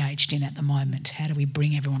are engaged in at the moment. How do we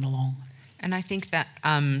bring everyone along? And I think that,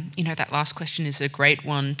 that last question is a great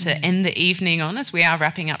one to end the evening on as we are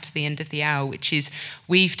wrapping up to the end of the hour, which is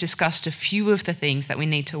we've discussed a few of the things that we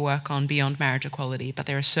need to work on beyond marriage equality, but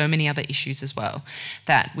there are so many other issues as well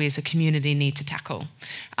that we as a community need to tackle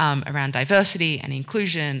around diversity and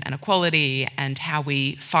inclusion and equality and how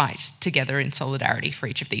we fight together in solidarity for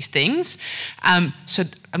each of these things. So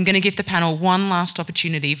I'm going to give the panel one last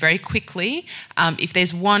opportunity very quickly. If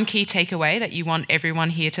there's one key takeaway that you want everyone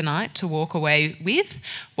here tonight to walk away with,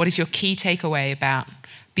 what is your key takeaway about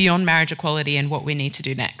beyond marriage equality and what we need to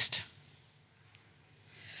do next?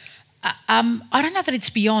 I don't know that it's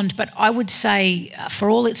beyond, but I would say for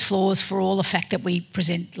all its flaws, for all the fact that we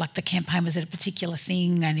present, like the campaign was at a particular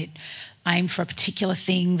thing and it aimed for a particular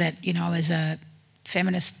thing that, you know, as a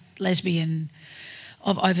feminist lesbian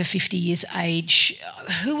of over 50 years age,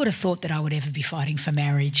 who would have thought that I would ever be fighting for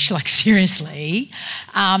marriage? Like, seriously.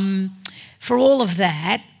 For all of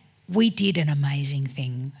that, we did an amazing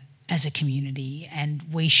thing as a community, and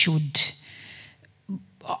we should...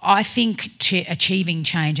 I think achieving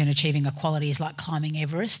change and achieving equality is like climbing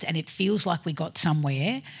Everest, and it feels like we got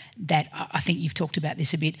somewhere that, I think you've talked about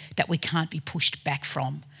this a bit, that we can't be pushed back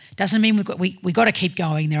from. Doesn't mean we got to keep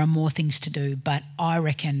going. There are more things to do, but I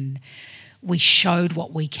reckon we showed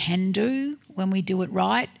what we can do when we do it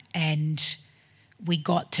right, and we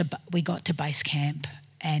got to base camp,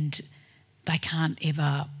 and they can't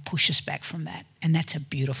ever push us back from that, and that's a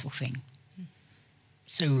beautiful thing.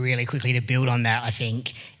 So really quickly to build on that, I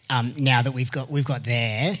think now that we've got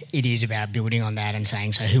there, it is about building on that and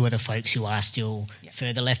saying, so who are the folks who are still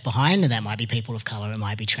further left behind? And that might be people of colour, it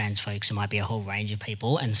might be trans folks, it might be a whole range of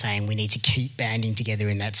people, and saying we need to keep banding together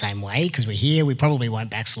in that same way because we're here, we probably won't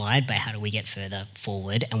backslide, but how do we get further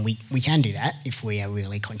forward? And we can do that if we are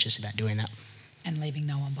really conscious about doing that. And leaving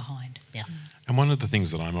no one behind. Yeah. And one of the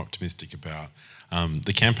things that I'm optimistic about,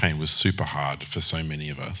 the campaign was super hard for so many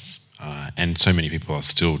of us. And so many people are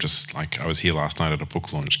still just like, I was here last night at a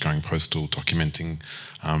book launch going postal, documenting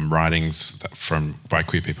writings by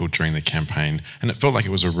queer people during the campaign. And it felt like it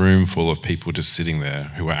was a room full of people just sitting there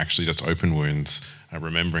who were actually just open wounds,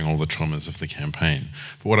 remembering all the traumas of the campaign.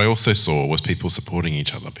 But what I also saw was people supporting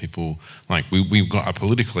each other. People, like, we got a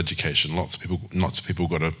political education. Lots of people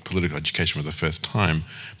got a political education for the first time.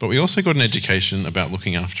 But we also got an education about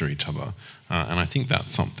looking after each other. And I think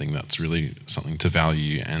that's something that's really something to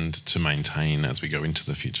value and to maintain as we go into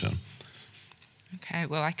the future. Okay,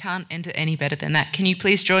 well, I can't end it any better than that. Can you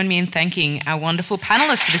please join me in thanking our wonderful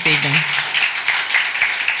panellists for this evening?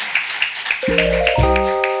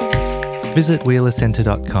 Visit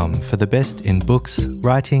wheelercentre.com for the best in books,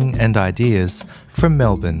 writing and ideas from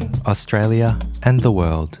Melbourne, Australia and the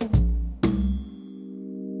world.